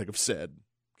vicious, I think of Sid.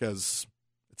 Because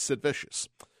it's Sid Vicious.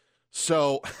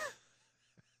 So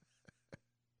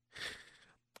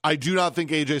I do not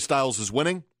think AJ Styles is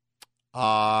winning.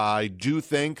 I do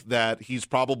think that he's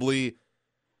probably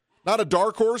not a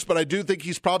dark horse, but I do think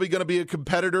he's probably going to be a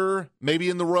competitor, maybe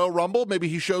in the Royal Rumble. Maybe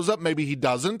he shows up, maybe he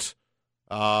doesn't.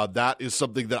 That is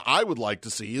something that I would like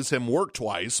to see, is him work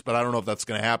twice, but I don't know if that's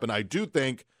going to happen. I do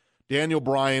think Daniel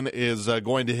Bryan is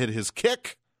going to hit his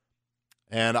kick,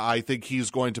 and I think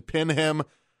he's going to pin him.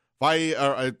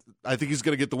 I think he's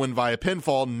going to get the win via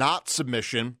pinfall, not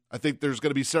submission. I think there's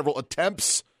going to be several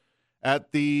attempts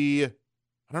at the,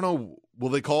 I don't know, will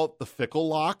they call it the fickle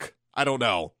lock? I don't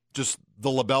know. Just the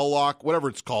label lock, whatever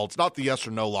it's called. It's not the yes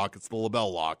or no lock. It's the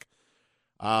label lock.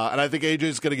 And I think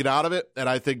AJ's going to get out of it, and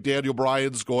I think Daniel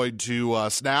Bryan's going to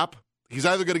snap. He's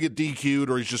either going to get DQ'd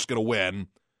or he's just going to win.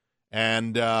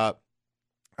 And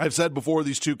I've said before,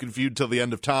 these two can feud till the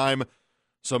end of time.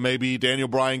 So maybe Daniel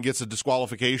Bryan gets a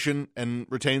disqualification and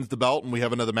retains the belt and we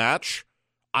have another match.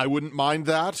 I wouldn't mind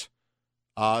that,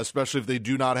 especially if they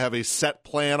do not have a set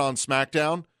plan on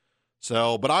SmackDown.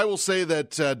 So, but I will say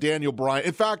that Daniel Bryan,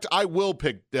 in fact, I will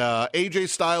pick AJ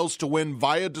Styles to win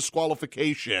via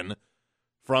disqualification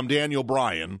from Daniel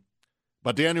Bryan,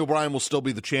 but Daniel Bryan will still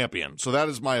be the champion. So that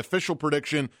is my official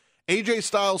prediction. AJ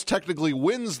Styles technically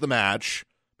wins the match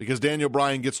because Daniel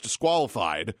Bryan gets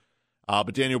disqualified.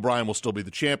 But Daniel Bryan will still be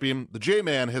the champion. The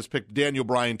J-Man has picked Daniel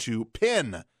Bryan to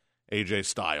pin AJ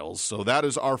Styles. So that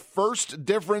is our first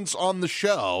difference on the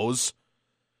shows.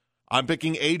 I'm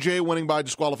picking AJ winning by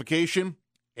disqualification,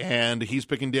 and he's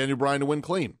picking Daniel Bryan to win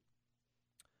clean.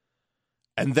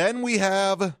 And then we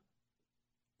have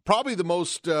probably the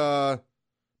most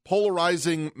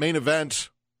polarizing main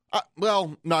event.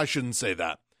 Well, no, I shouldn't say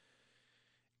that.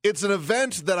 It's an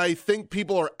event that I think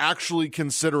people are actually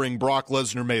considering Brock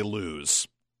Lesnar may lose.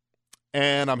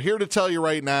 And I'm here to tell you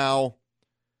right now,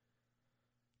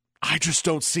 I just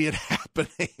don't see it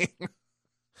happening.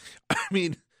 I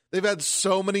mean, they've had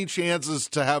so many chances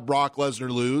to have Brock Lesnar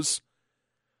lose.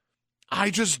 I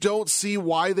just don't see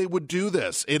why they would do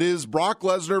this. It is Brock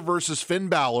Lesnar versus Finn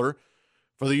Balor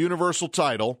for the Universal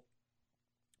title,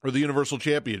 or the Universal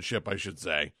Championship, I should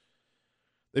say.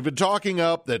 They've been talking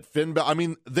up that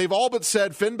they've all but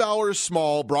said Finn Balor is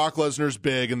small, Brock Lesnar's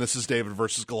big, and this is David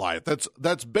versus Goliath.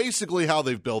 That's basically how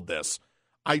they've built this.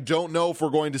 I don't know if we're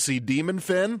going to see Demon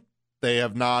Finn. They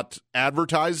have not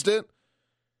advertised it.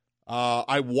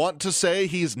 I want to say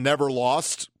he's never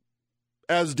lost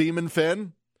as Demon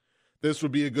Finn. This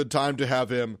would be a good time to have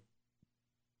him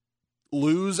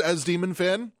lose as Demon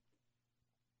Finn.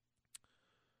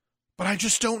 But I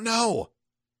just don't know.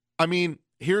 I mean,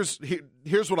 Here's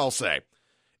what I'll say.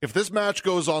 If this match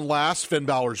goes on last, Finn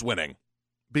Balor's winning.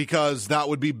 because that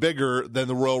would be bigger than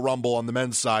the Royal Rumble on the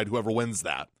men's side, whoever wins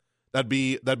that. That'd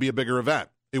be a bigger event.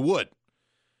 It would.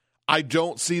 I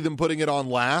don't see them putting it on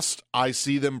last. I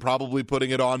see them probably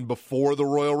putting it on before the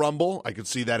Royal Rumble. I could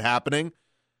see that happening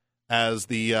as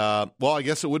the, I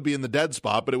guess it would be in the dead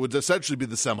spot, but it would essentially be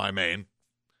the semi-main.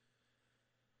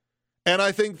 And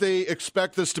I think they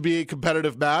expect this to be a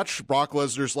competitive match. Brock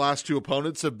Lesnar's last two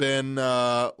opponents have been,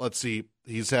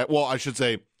 he's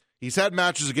had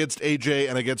matches against AJ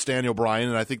and against Daniel Bryan,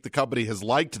 and I think the company has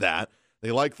liked that.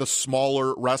 They like the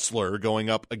smaller wrestler going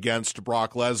up against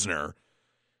Brock Lesnar.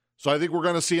 So I think we're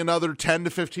going to see another 10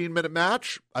 to 15-minute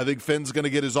match. I think Finn's going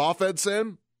to get his offense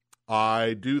in.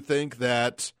 I do think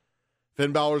that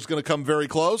Finn Balor's going to come very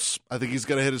close. I think he's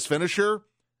going to hit his finisher,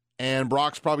 and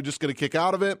Brock's probably just going to kick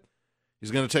out of it.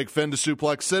 He's going to take Finn to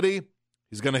Suplex City.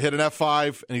 He's going to hit an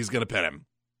F5, and he's going to pin him.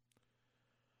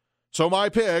 So my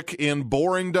pick, in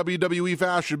boring WWE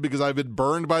fashion, because I've been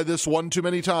burned by this one too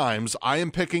many times, I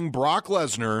am picking Brock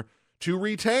Lesnar to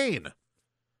retain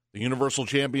the Universal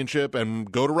Championship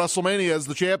and go to WrestleMania as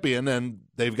the champion, and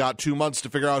they've got 2 months to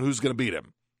figure out who's going to beat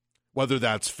him. Whether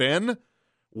that's Finn,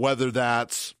 whether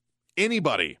that's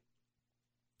anybody,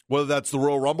 whether that's the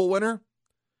Royal Rumble winner,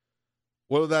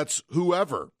 whether that's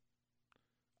whoever.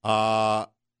 I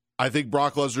think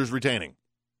Brock Lesnar's retaining.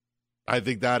 I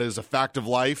think that is a fact of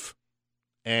life,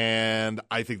 and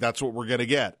I think that's what we're going to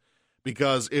get.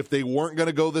 Because if they weren't going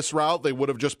to go this route, they would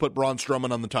have just put Braun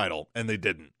Strowman on the title, and they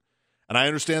didn't. And I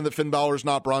understand that Finn Balor's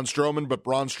not Braun Strowman, but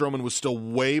Braun Strowman was still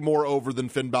way more over than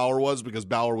Finn Balor was because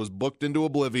Balor was booked into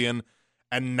oblivion,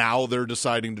 and now they're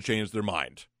deciding to change their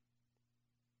mind.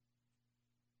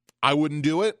 I wouldn't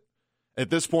do it. At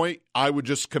this point, I would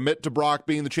just commit to Brock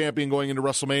being the champion going into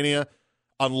WrestleMania,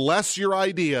 unless your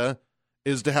idea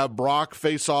is to have Brock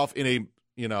face off in a,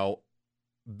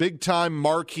 big-time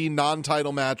marquee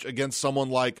non-title match against someone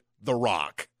like The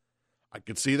Rock. I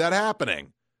could see that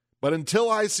happening. But until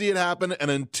I see it happen,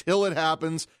 and until it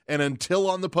happens, and until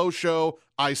on the post-show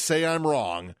I say I'm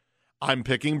wrong, I'm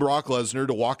picking Brock Lesnar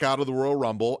to walk out of the Royal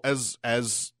Rumble as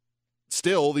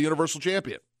still the Universal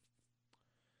Champion.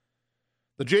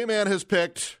 The J-Man has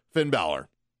picked Finn Balor.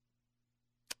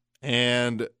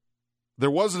 And there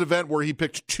was an event where he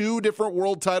picked 2 different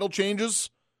world title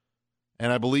changes,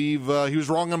 and I believe he was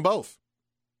wrong on both.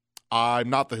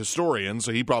 I'm not the historian,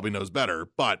 so he probably knows better,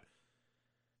 but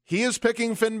he is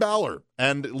picking Finn Balor.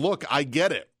 And look, I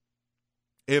get it.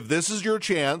 If this is your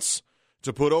chance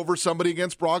to put over somebody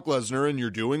against Brock Lesnar and you're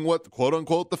doing what,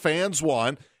 quote-unquote, the fans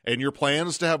want, and your plan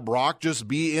is to have Brock just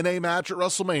be in a match at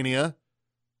WrestleMania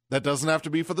that doesn't have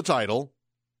to be for the title,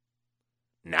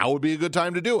 now would be a good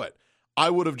time to do it. I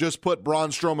would have just put Braun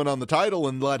Strowman on the title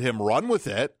and let him run with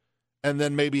it, and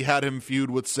then maybe had him feud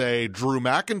with, say, Drew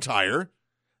McIntyre.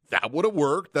 That would have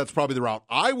worked. That's probably the route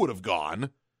I would have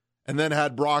gone. And then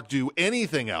had Brock do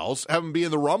anything else, have him be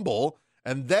in the Rumble,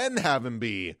 and then have him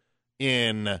be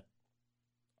in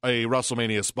a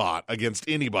WrestleMania spot against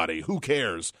anybody. Who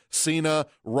cares? Cena,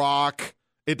 Rock,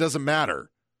 it doesn't matter.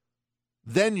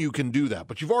 Then you can do that.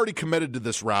 But you've already committed to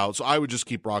this route, so I would just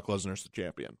keep Brock Lesnar as the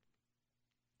champion.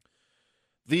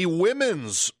 The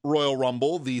Women's Royal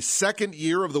Rumble, the second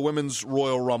year of the Women's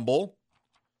Royal Rumble,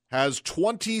 has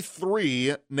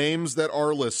 23 names that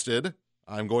are listed.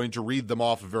 I'm going to read them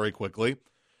off very quickly.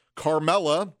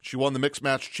 Carmella, she won the Mixed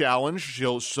Match Challenge,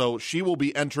 so she will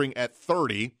be entering at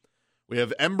 30. We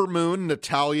have Ember Moon,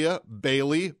 Natalya,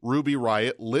 Bayley, Ruby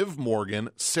Riott, Liv Morgan,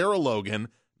 Sarah Logan,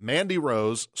 Mandy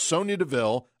Rose, Sonya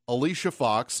Deville, Alicia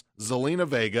Fox, Zelina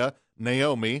Vega,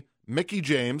 Naomi, Mickie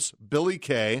James, Billie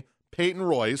Kay, Peyton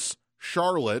Royce,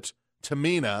 Charlotte,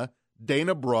 Tamina,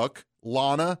 Dana Brooke,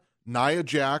 Lana, Nia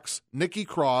Jax, Nikki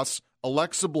Cross,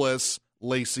 Alexa Bliss,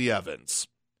 Lacey Evans.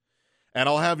 And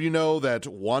I'll have you know that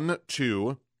 7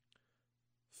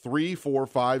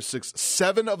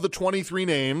 of the 23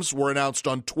 names were announced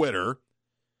on Twitter.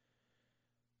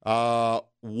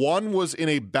 One was in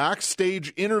a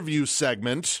backstage interview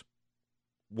segment.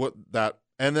 And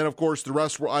then, of course, the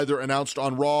rest were either announced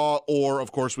on Raw or,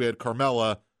 of course, we had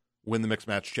Carmella win the Mixed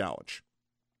Match Challenge.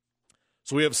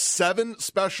 So we have 7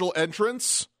 special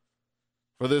entrants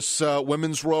for this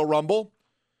Women's Royal Rumble.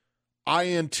 I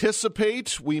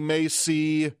anticipate we may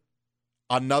see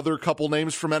another couple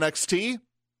names from NXT.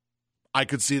 I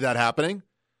could see that happening.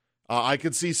 I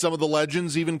could see some of the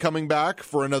legends even coming back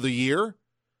for another year.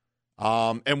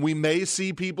 And we may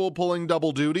see people pulling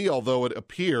double duty, although it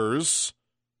appears...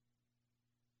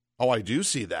 Oh, I do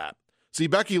see that. See,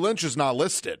 Becky Lynch is not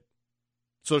listed.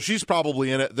 So she's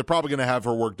probably in it. They're probably going to have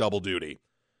her work double duty.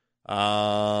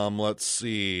 Let's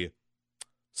see.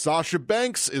 Sasha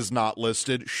Banks is not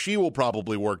listed. She will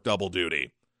probably work double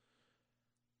duty.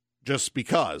 just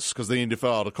because they need to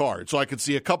fill out a card. So I could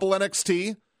see a couple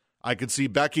NXT. I could see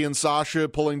Becky and Sasha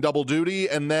pulling double duty,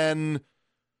 and then,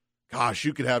 gosh,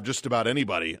 you could have just about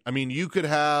anybody. I mean, you could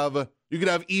have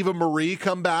Eva Marie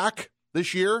come back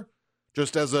this year,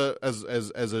 just as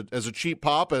a cheap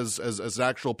pop, as an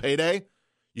actual payday.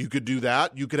 You could do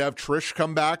that. You could have Trish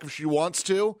come back if she wants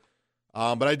to.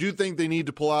 But I do think they need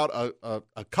to pull out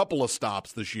a couple of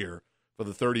stops this year for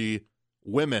the 30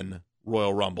 women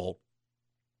Royal Rumble.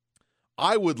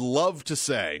 I would love to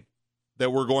say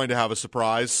that we're going to have a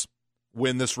surprise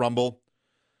win this Rumble.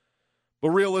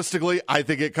 But realistically, I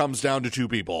think it comes down to two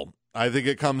people. I think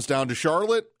it comes down to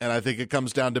Charlotte, and I think it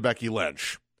comes down to Becky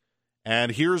Lynch.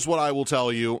 And here's what I will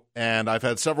tell you, and I've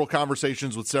had several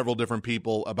conversations with several different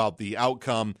people about the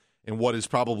outcome and what is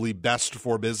probably best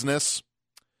for business.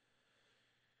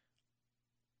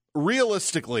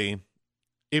 Realistically,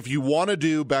 if you want to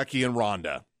do Becky and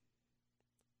Ronda,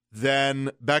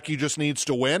 then Becky just needs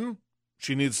to win.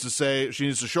 She needs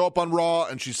to show up on Raw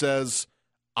and she says,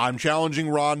 I'm challenging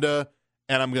Ronda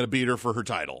and I'm going to beat her for her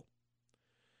title.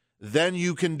 Then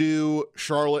you can do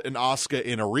Charlotte and Asuka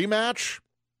in a rematch.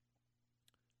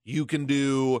 You can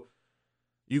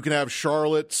have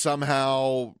Charlotte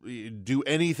somehow do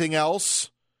anything else.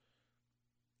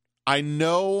 I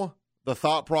know the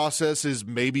thought process is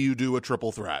maybe you do a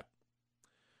triple threat.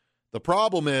 The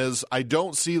problem is I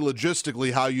don't see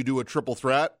logistically how you do a triple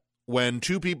threat when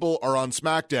two people are on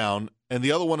SmackDown and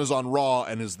the other one is on Raw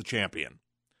and is the champion.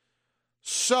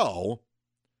 So,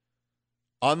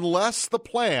 unless the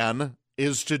plan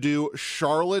is to do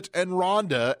Charlotte and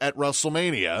Ronda at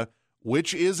WrestleMania,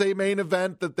 which is a main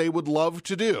event that they would love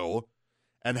to do,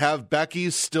 and have Becky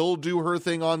still do her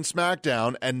thing on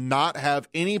SmackDown and not have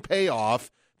any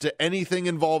payoff to anything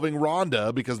involving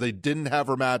Ronda because they didn't have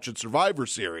her match at Survivor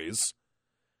Series,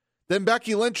 then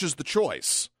Becky Lynch is the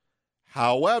choice.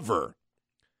 However,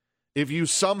 if you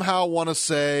somehow want to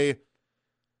say,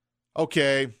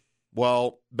 okay,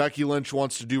 well, Becky Lynch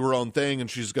wants to do her own thing and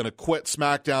she's going to quit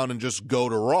SmackDown and just go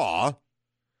to Raw,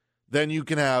 then you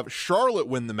can have Charlotte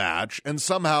win the match and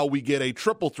somehow we get a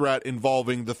triple threat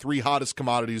involving the three hottest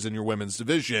commodities in your women's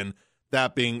division,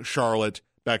 that being Charlotte,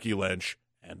 Becky Lynch,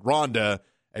 and Ronda.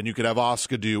 And you could have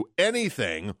Asuka do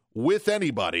anything with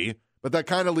anybody, but that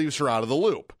kind of leaves her out of the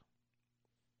loop.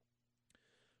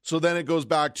 So then it goes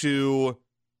back to,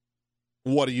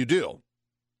 what do you do?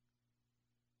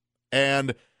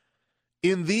 And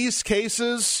in these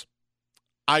cases,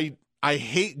 I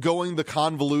hate going the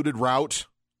convoluted route.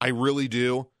 I really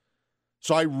do.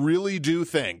 So I really do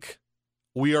think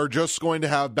we are just going to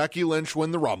have Becky Lynch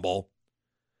win the Rumble.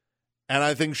 And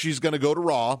I think she's going to go to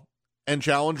Raw and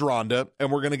challenge Ronda,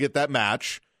 and we're going to get that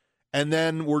match. And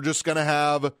then we're just going to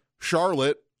have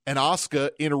Charlotte and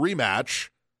Asuka in a rematch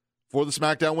for the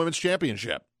SmackDown Women's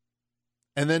Championship.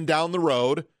 And then down the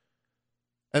road,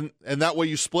 and that way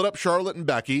you split up Charlotte and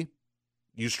Becky,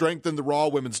 you strengthen the Raw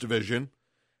Women's division,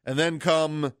 and then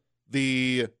come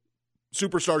the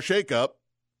Superstar Shakeup,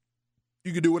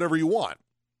 you can do whatever you want.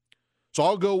 So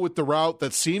I'll go with the route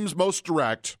that seems most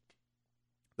direct,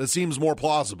 that seems more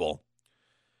plausible.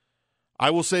 I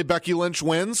will say Becky Lynch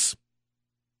wins,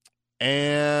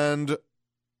 and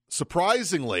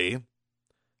surprisingly,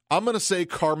 I'm going to say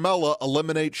Carmella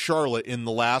eliminates Charlotte in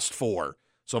the last four.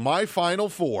 So my final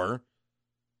four,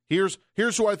 here's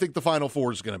who I think the final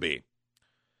four is going to be.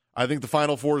 I think the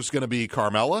final four is going to be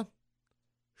Carmella,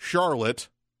 Charlotte,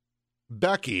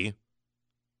 Becky,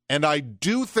 and I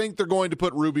do think they're going to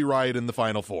put Ruby Riott in the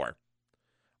final four.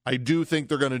 I do think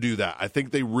they're going to do that. I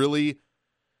think they really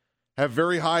have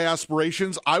very high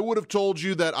aspirations. I would have told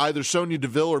you that either Sonya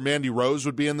Deville or Mandy Rose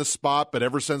would be in this spot, but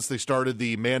ever since they started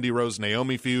the Mandy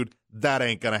Rose-Naomi feud, that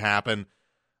ain't going to happen.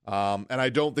 And I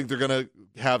don't think they're going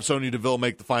to have Sonya Deville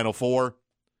make the final four.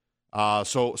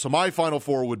 So my final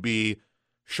four would be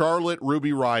Charlotte,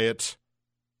 Ruby Riott,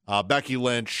 Becky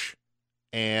Lynch,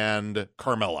 and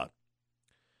Carmella.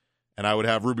 And I would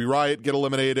have Ruby Riott get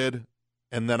eliminated,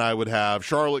 and then I would have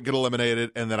Charlotte get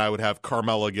eliminated, and then I would have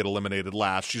Carmella get eliminated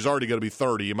last. She's already going to be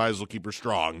 30. You might as well keep her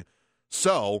strong.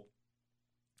 So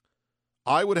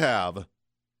I would have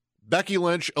Becky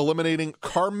Lynch eliminating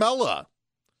Carmella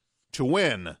to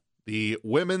win the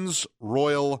Women's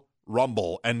Royal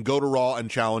Rumble and go to Raw and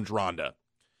challenge Ronda.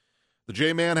 The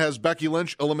J-Man has Becky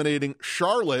Lynch eliminating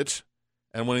Charlotte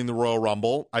and winning the Royal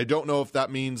Rumble. I don't know if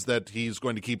that means that he's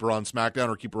going to keep her on SmackDown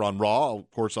or keep her on Raw.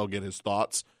 Of course, I'll get his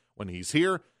thoughts when he's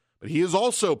here. But he is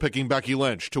also picking Becky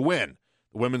Lynch to win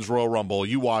the Women's Royal Rumble.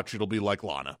 You watch, it'll be like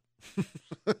Lana.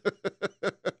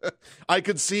 I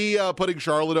could see putting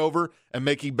Charlotte over and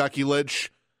making Becky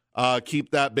Lynch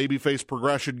keep that babyface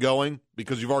progression going,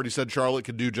 because you've already said Charlotte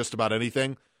could do just about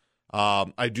anything.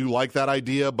 I do like that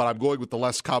idea, but I'm going with the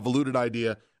less convoluted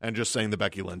idea and just saying that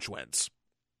Becky Lynch wins.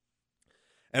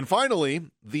 And finally,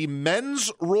 the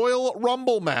men's Royal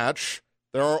Rumble match.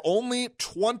 There are only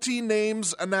 20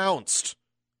 names announced.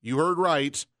 You heard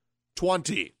right,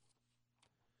 20.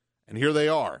 And here they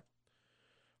are.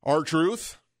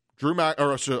 R-Truth,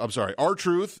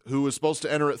 R-Truth, who is supposed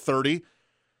to enter at 30.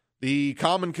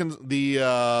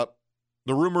 The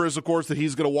rumor is, of course, that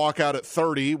he's going to walk out at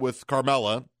 30 with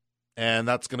Carmella, and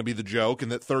that's going to be the joke,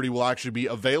 and that 30 will actually be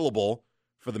available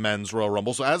for the men's Royal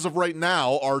Rumble. So as of right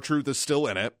now, R-Truth is still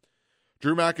in it.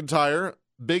 Drew McIntyre,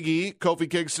 Big E, Kofi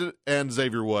Kingston, and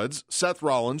Xavier Woods, Seth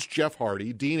Rollins, Jeff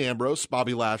Hardy, Dean Ambrose,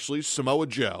 Bobby Lashley, Samoa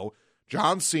Joe,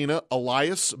 John Cena,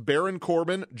 Elias, Baron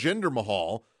Corbin, Jinder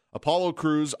Mahal, Apollo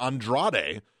Crews,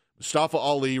 Andrade, Mustafa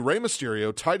Ali, Rey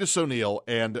Mysterio, Titus O'Neil,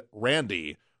 and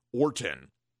Randy Orton.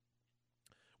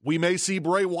 We may see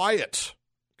Bray Wyatt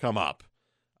come up.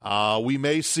 We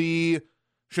may see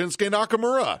Shinsuke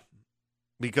Nakamura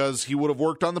because he would have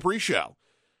worked on the pre-show.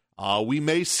 We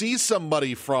may see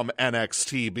somebody from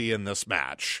NXT be in this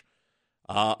match.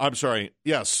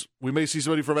 Yes, we may see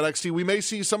somebody from NXT. We may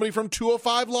see somebody from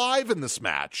 205 Live in this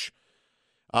match.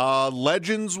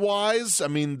 Legends-wise, I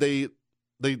mean, they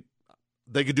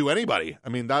could do anybody. I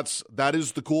mean, that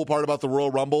is the cool part about the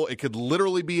Royal Rumble. It could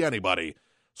literally be anybody.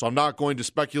 So I'm not going to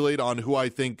speculate on who I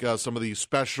think some of these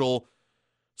special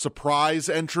surprise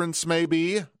entrants may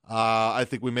be. I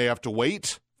think we may have to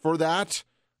wait for that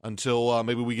until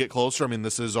maybe we get closer. I mean,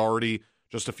 this is already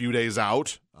just a few days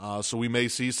out, so we may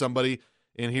see somebody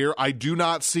in here. I do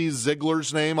not see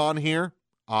Ziggler's name on here.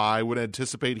 I would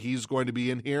anticipate he's going to be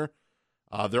in here.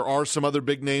 There are some other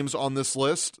big names on this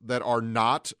list that are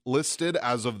not listed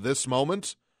as of this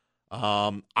moment.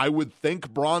 I would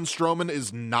think Braun Strowman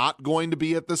is not going to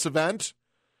be at this event.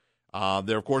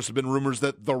 There, of course, have been rumors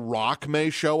that The Rock may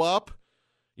show up.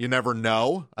 You never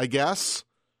know, I guess.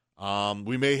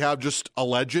 We may have just a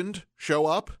legend show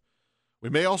up. We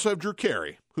may also have Drew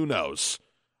Carey. Who knows?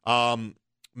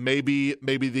 Maybe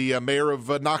the mayor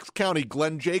of Knox County,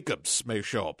 Glenn Jacobs, may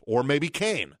show up. Or maybe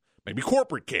Kane. Maybe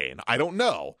corporate Kane. I don't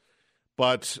know.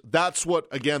 But that's what,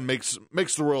 again, makes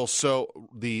the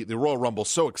Royal Rumble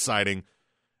so exciting.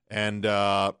 And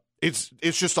it's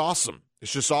just awesome.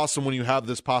 It's just awesome when you have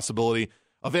this possibility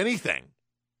of anything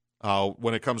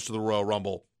when it comes to the Royal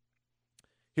Rumble.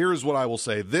 Here is what I will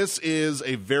say. This is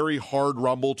a very hard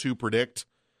Rumble to predict.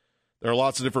 There are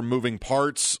lots of different moving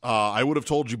parts. I would have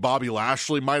told you Bobby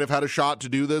Lashley might have had a shot to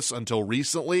do this until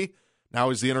recently. Now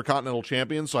he's the Intercontinental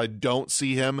Champion, so I don't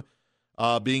see him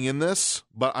being in this.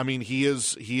 But, I mean, he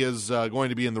is going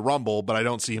to be in the Rumble, but I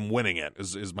don't see him winning it,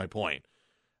 is my point.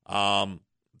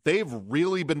 They've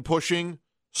really been pushing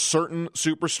certain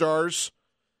superstars.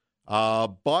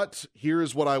 But here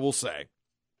is what I will say.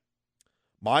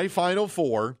 My final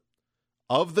four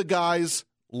of the guys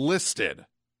listed,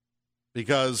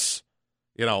 because,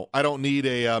 I don't need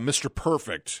a Mr.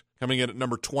 Perfect coming in at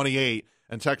number 28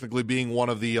 and technically being one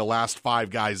of the last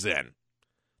five guys in.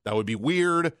 That would be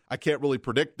weird. I can't really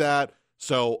predict that.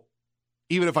 So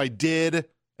even if I did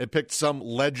and picked some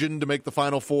legend to make the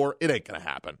final four, it ain't going to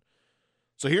happen.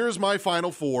 So here's my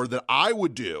final four that I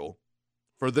would do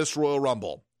for this Royal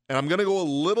Rumble. And I'm going to go a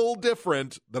little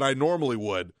different than I normally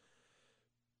would,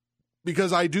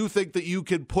 because I do think that you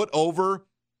can put over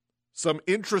some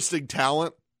interesting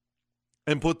talent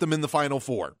and put them in the final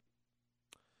four.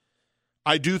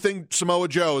 I do think Samoa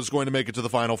Joe is going to make it to the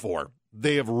final four.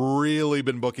 They have really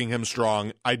been booking him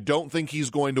strong. I don't think he's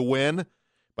going to win,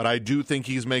 but I do think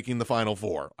he's making the final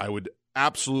four. I would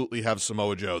absolutely have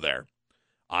Samoa Joe there.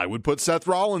 I would put Seth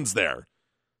Rollins there.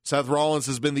 Seth Rollins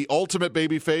has been the ultimate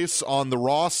babyface on the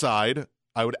Raw side.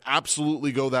 I would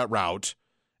absolutely go that route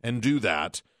and do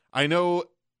that. I know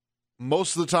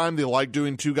most of the time they like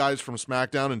doing two guys from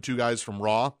SmackDown and two guys from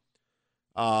Raw,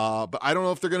 but I don't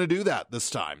know if they're going to do that this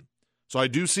time. So I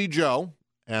do see Joe,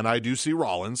 and I do see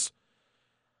Rollins.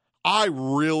 I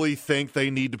really think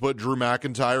they need to put Drew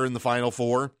McIntyre in the final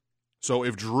four. So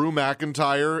if Drew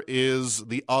McIntyre is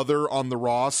the other on the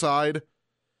Raw side,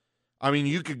 I mean,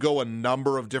 you could go a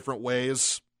number of different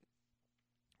ways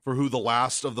for who the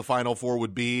last of the final four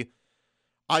would be.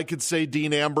 I could say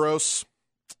Dean Ambrose.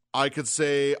 I could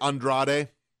say Andrade.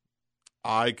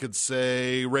 I could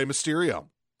say Rey Mysterio.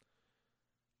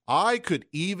 I could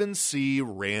even see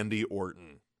Randy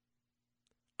Orton.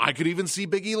 I could even see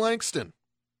Big E Langston.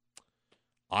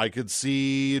 I could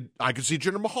see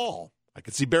Jinder Mahal. I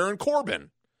could see Baron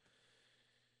Corbin.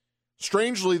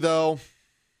 Strangely, though,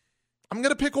 I'm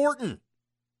going to pick Orton.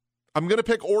 I'm going to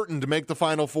pick Orton to make the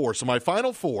final four. So my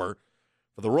final four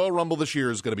for the Royal Rumble this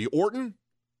year is going to be Orton,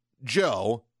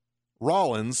 Joe,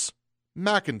 Rollins,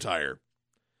 McIntyre.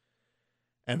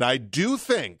 And I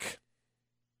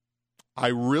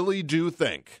really do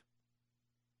think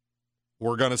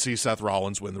we're going to see Seth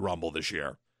Rollins win the Rumble this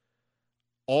year.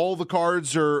 All the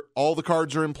cards are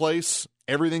in place.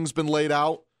 Everything's been laid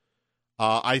out.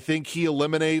 I think he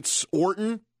eliminates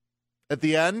Orton at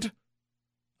the end.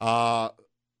 I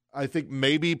think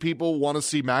maybe people want to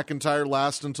see McIntyre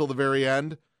last until the very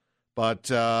end, but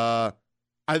I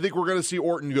think we're going to see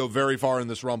Orton go very far in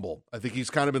this Rumble. I think he's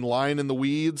kind of been lying in the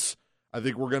weeds. I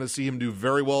think we're going to see him do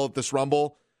very well at this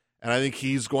Rumble, and I think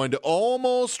he's going to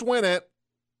almost win it,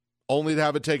 only to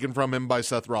have it taken from him by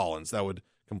Seth Rollins. That would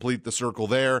complete the circle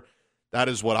there. That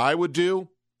is what I would do.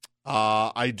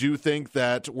 I do think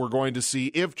that we're going to see,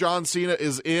 if John Cena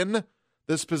is in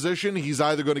this position, he's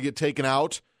either going to get taken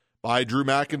out by Drew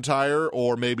McIntyre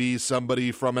or maybe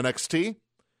somebody from NXT,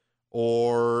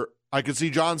 or I could see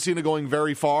John Cena going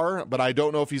very far, but I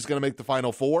don't know if he's going to make the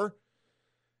Final Four.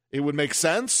 It would make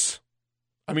sense.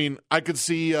 I mean, I could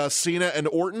see Cena and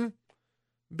Orton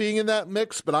being in that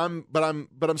mix, but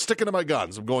I'm sticking to my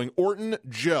guns. I'm going Orton,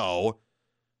 Joe,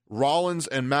 Rollins,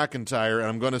 and McIntyre, and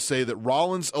I'm going to say that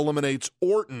Rollins eliminates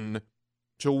Orton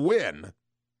to win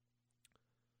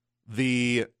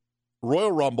the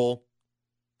Royal Rumble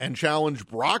and challenge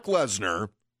Brock Lesnar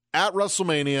at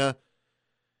WrestleMania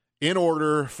in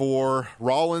order for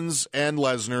Rollins and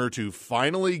Lesnar to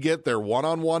finally get their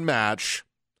one-on-one match,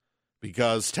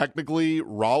 because technically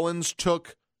Rollins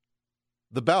took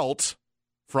the belt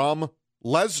from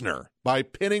Lesnar by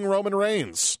pinning Roman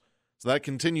Reigns. So that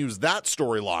continues that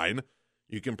storyline.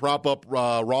 You can prop up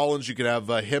Rollins. You can have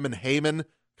him and Heyman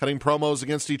cutting promos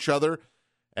against each other.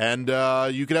 And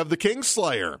you could have the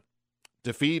Kingslayer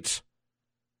defeat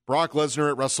Brock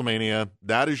Lesnar at WrestleMania.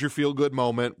 That is your feel-good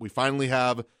moment. We finally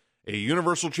have a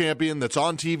Universal Champion that's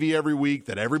on TV every week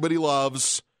that everybody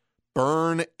loves.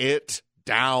 Burn it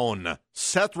down.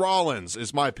 Seth Rollins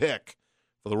is my pick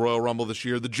for the Royal Rumble this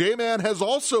year. The J-Man has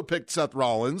also picked Seth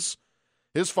Rollins.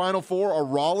 His Final Four are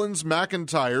Rollins,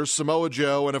 McIntyre, Samoa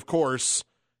Joe, and of course,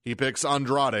 he picks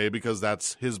Andrade because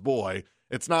that's his boy.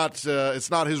 It's not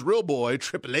his real boy,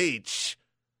 Triple H,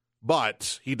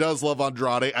 but he does love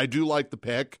Andrade. I do like the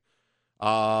pick.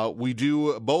 We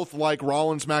do both like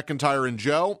Rollins, McIntyre, and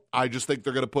Joe. I just think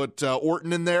they're going to put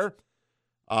Orton in there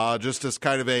just as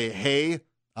kind of a, hey,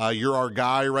 you're our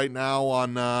guy right now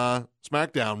on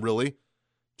SmackDown, really,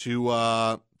 to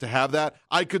have that.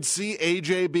 I could see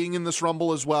AJ being in this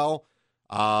Rumble as well,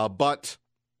 but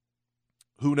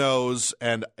who knows?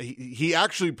 And he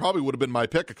actually probably would have been my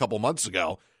pick a couple months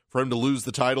ago for him to lose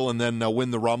the title and then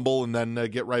win the Rumble and then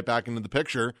get right back into the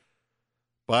picture.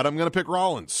 But I'm going to pick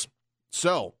Rollins.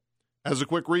 So, as a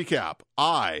quick recap,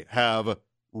 I have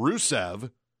Rusev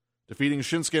defeating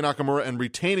Shinsuke Nakamura and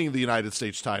retaining the United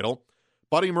States title.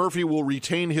 Buddy Murphy will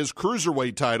retain his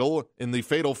Cruiserweight title in the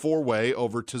Fatal 4-Way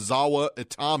over Tozawa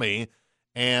Itami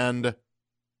and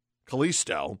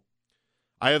Kalisto.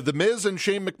 I have The Miz and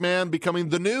Shane McMahon becoming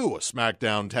the new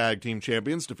SmackDown Tag Team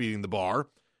Champions, defeating The Bar.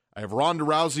 I have Ronda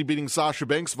Rousey beating Sasha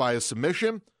Banks via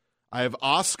submission. I have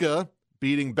Asuka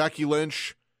beating Becky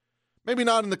Lynch, maybe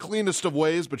not in the cleanest of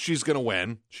ways, but she's going to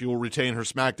win. She will retain her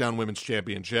SmackDown Women's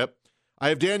Championship. I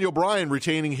have Daniel Bryan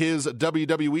retaining his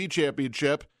WWE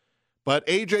Championship, but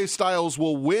AJ Styles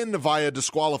will win via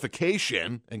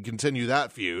disqualification and continue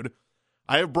that feud.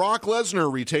 I have Brock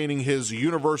Lesnar retaining his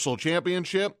Universal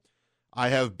Championship. I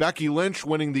have Becky Lynch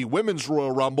winning the Women's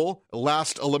Royal Rumble,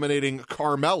 last eliminating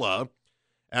Carmella.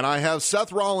 And I have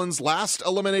Seth Rollins last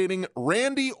eliminating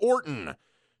Randy Orton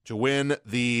to win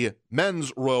the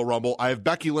Men's Royal Rumble. I have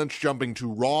Becky Lynch jumping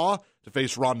to Raw to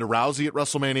face Ronda Rousey at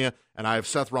WrestleMania. And I have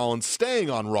Seth Rollins staying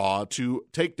on Raw to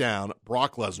take down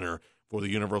Brock Lesnar for the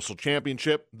Universal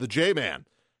Championship. The J-Man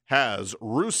has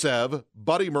Rusev,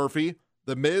 Buddy Murphy,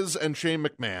 The Miz and Shane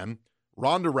McMahon,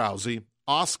 Ronda Rousey,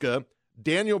 Asuka,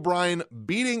 Daniel Bryan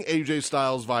beating AJ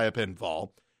Styles via pinfall,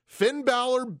 Finn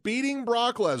Balor beating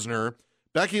Brock Lesnar,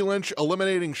 Becky Lynch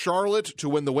eliminating Charlotte to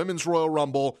win the Women's Royal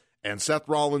Rumble, and Seth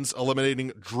Rollins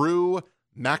eliminating Drew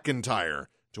McIntyre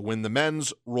to win the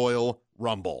Men's Royal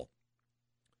Rumble.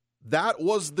 That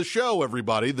was the show,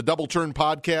 everybody. The Double Turn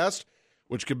Podcast,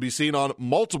 which can be seen on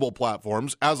multiple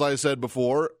platforms. As I said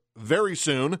before, very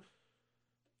soon,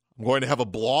 I'm going to have a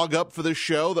blog up for this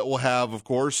show that will have, of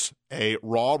course, a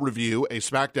Raw review, a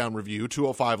SmackDown review,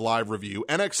 205 Live review,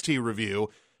 NXT review,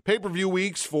 pay-per-view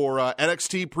weeks for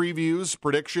NXT previews,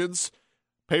 predictions,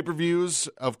 pay-per-views,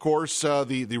 of course,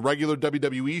 the regular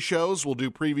WWE shows. We'll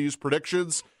do previews,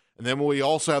 predictions, and then we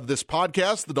also have this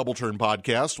podcast, the Double Turn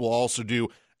Podcast. We'll also do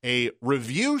a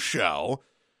review show.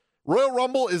 Royal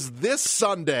Rumble is this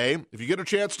Sunday. If you get a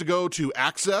chance to go to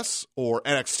Access or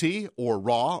NXT or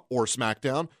Raw or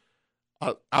SmackDown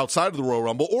outside of the Royal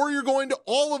Rumble, or you're going to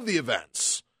all of the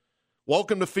events,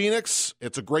 welcome to Phoenix.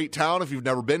 It's a great town. If you've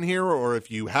never been here, or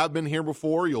if you have been here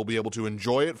before, you'll be able to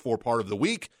enjoy it for part of the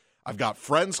week. I've got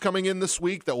friends coming in this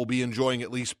week that will be enjoying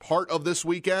at least part of this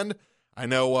weekend. I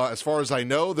know, as far as I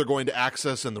know, they're going to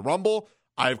Access in the Rumble.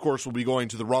 I, of course, will be going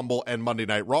to the Rumble and Monday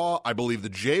Night Raw. I believe the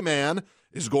J-Man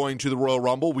is going to the Royal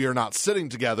Rumble. We are not sitting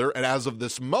together, and as of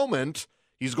this moment,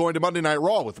 he's going to Monday Night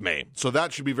Raw with me. So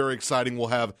that should be very exciting. We'll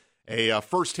have a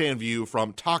first-hand view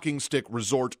from Talking Stick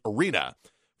Resort Arena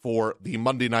for the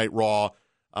Monday Night Raw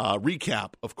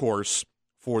recap, of course,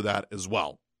 for that as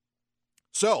well.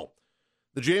 So,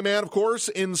 the J-Man, of course,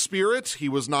 in spirit. He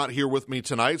was not here with me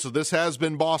tonight, so this has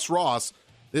been Boss Ross.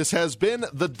 This has been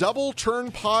the Double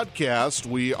Turn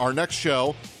Podcast. Our next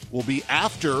show will be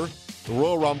after the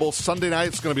Royal Rumble. Sunday night,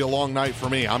 it's going to be a long night for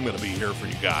me. I'm going to be here for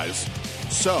you guys.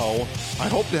 So, I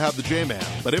hope to have the J-Man.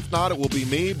 But if not, it will be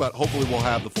me, but hopefully we'll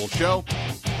have the full show.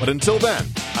 But until then,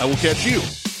 I will catch you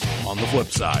on the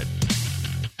flip side.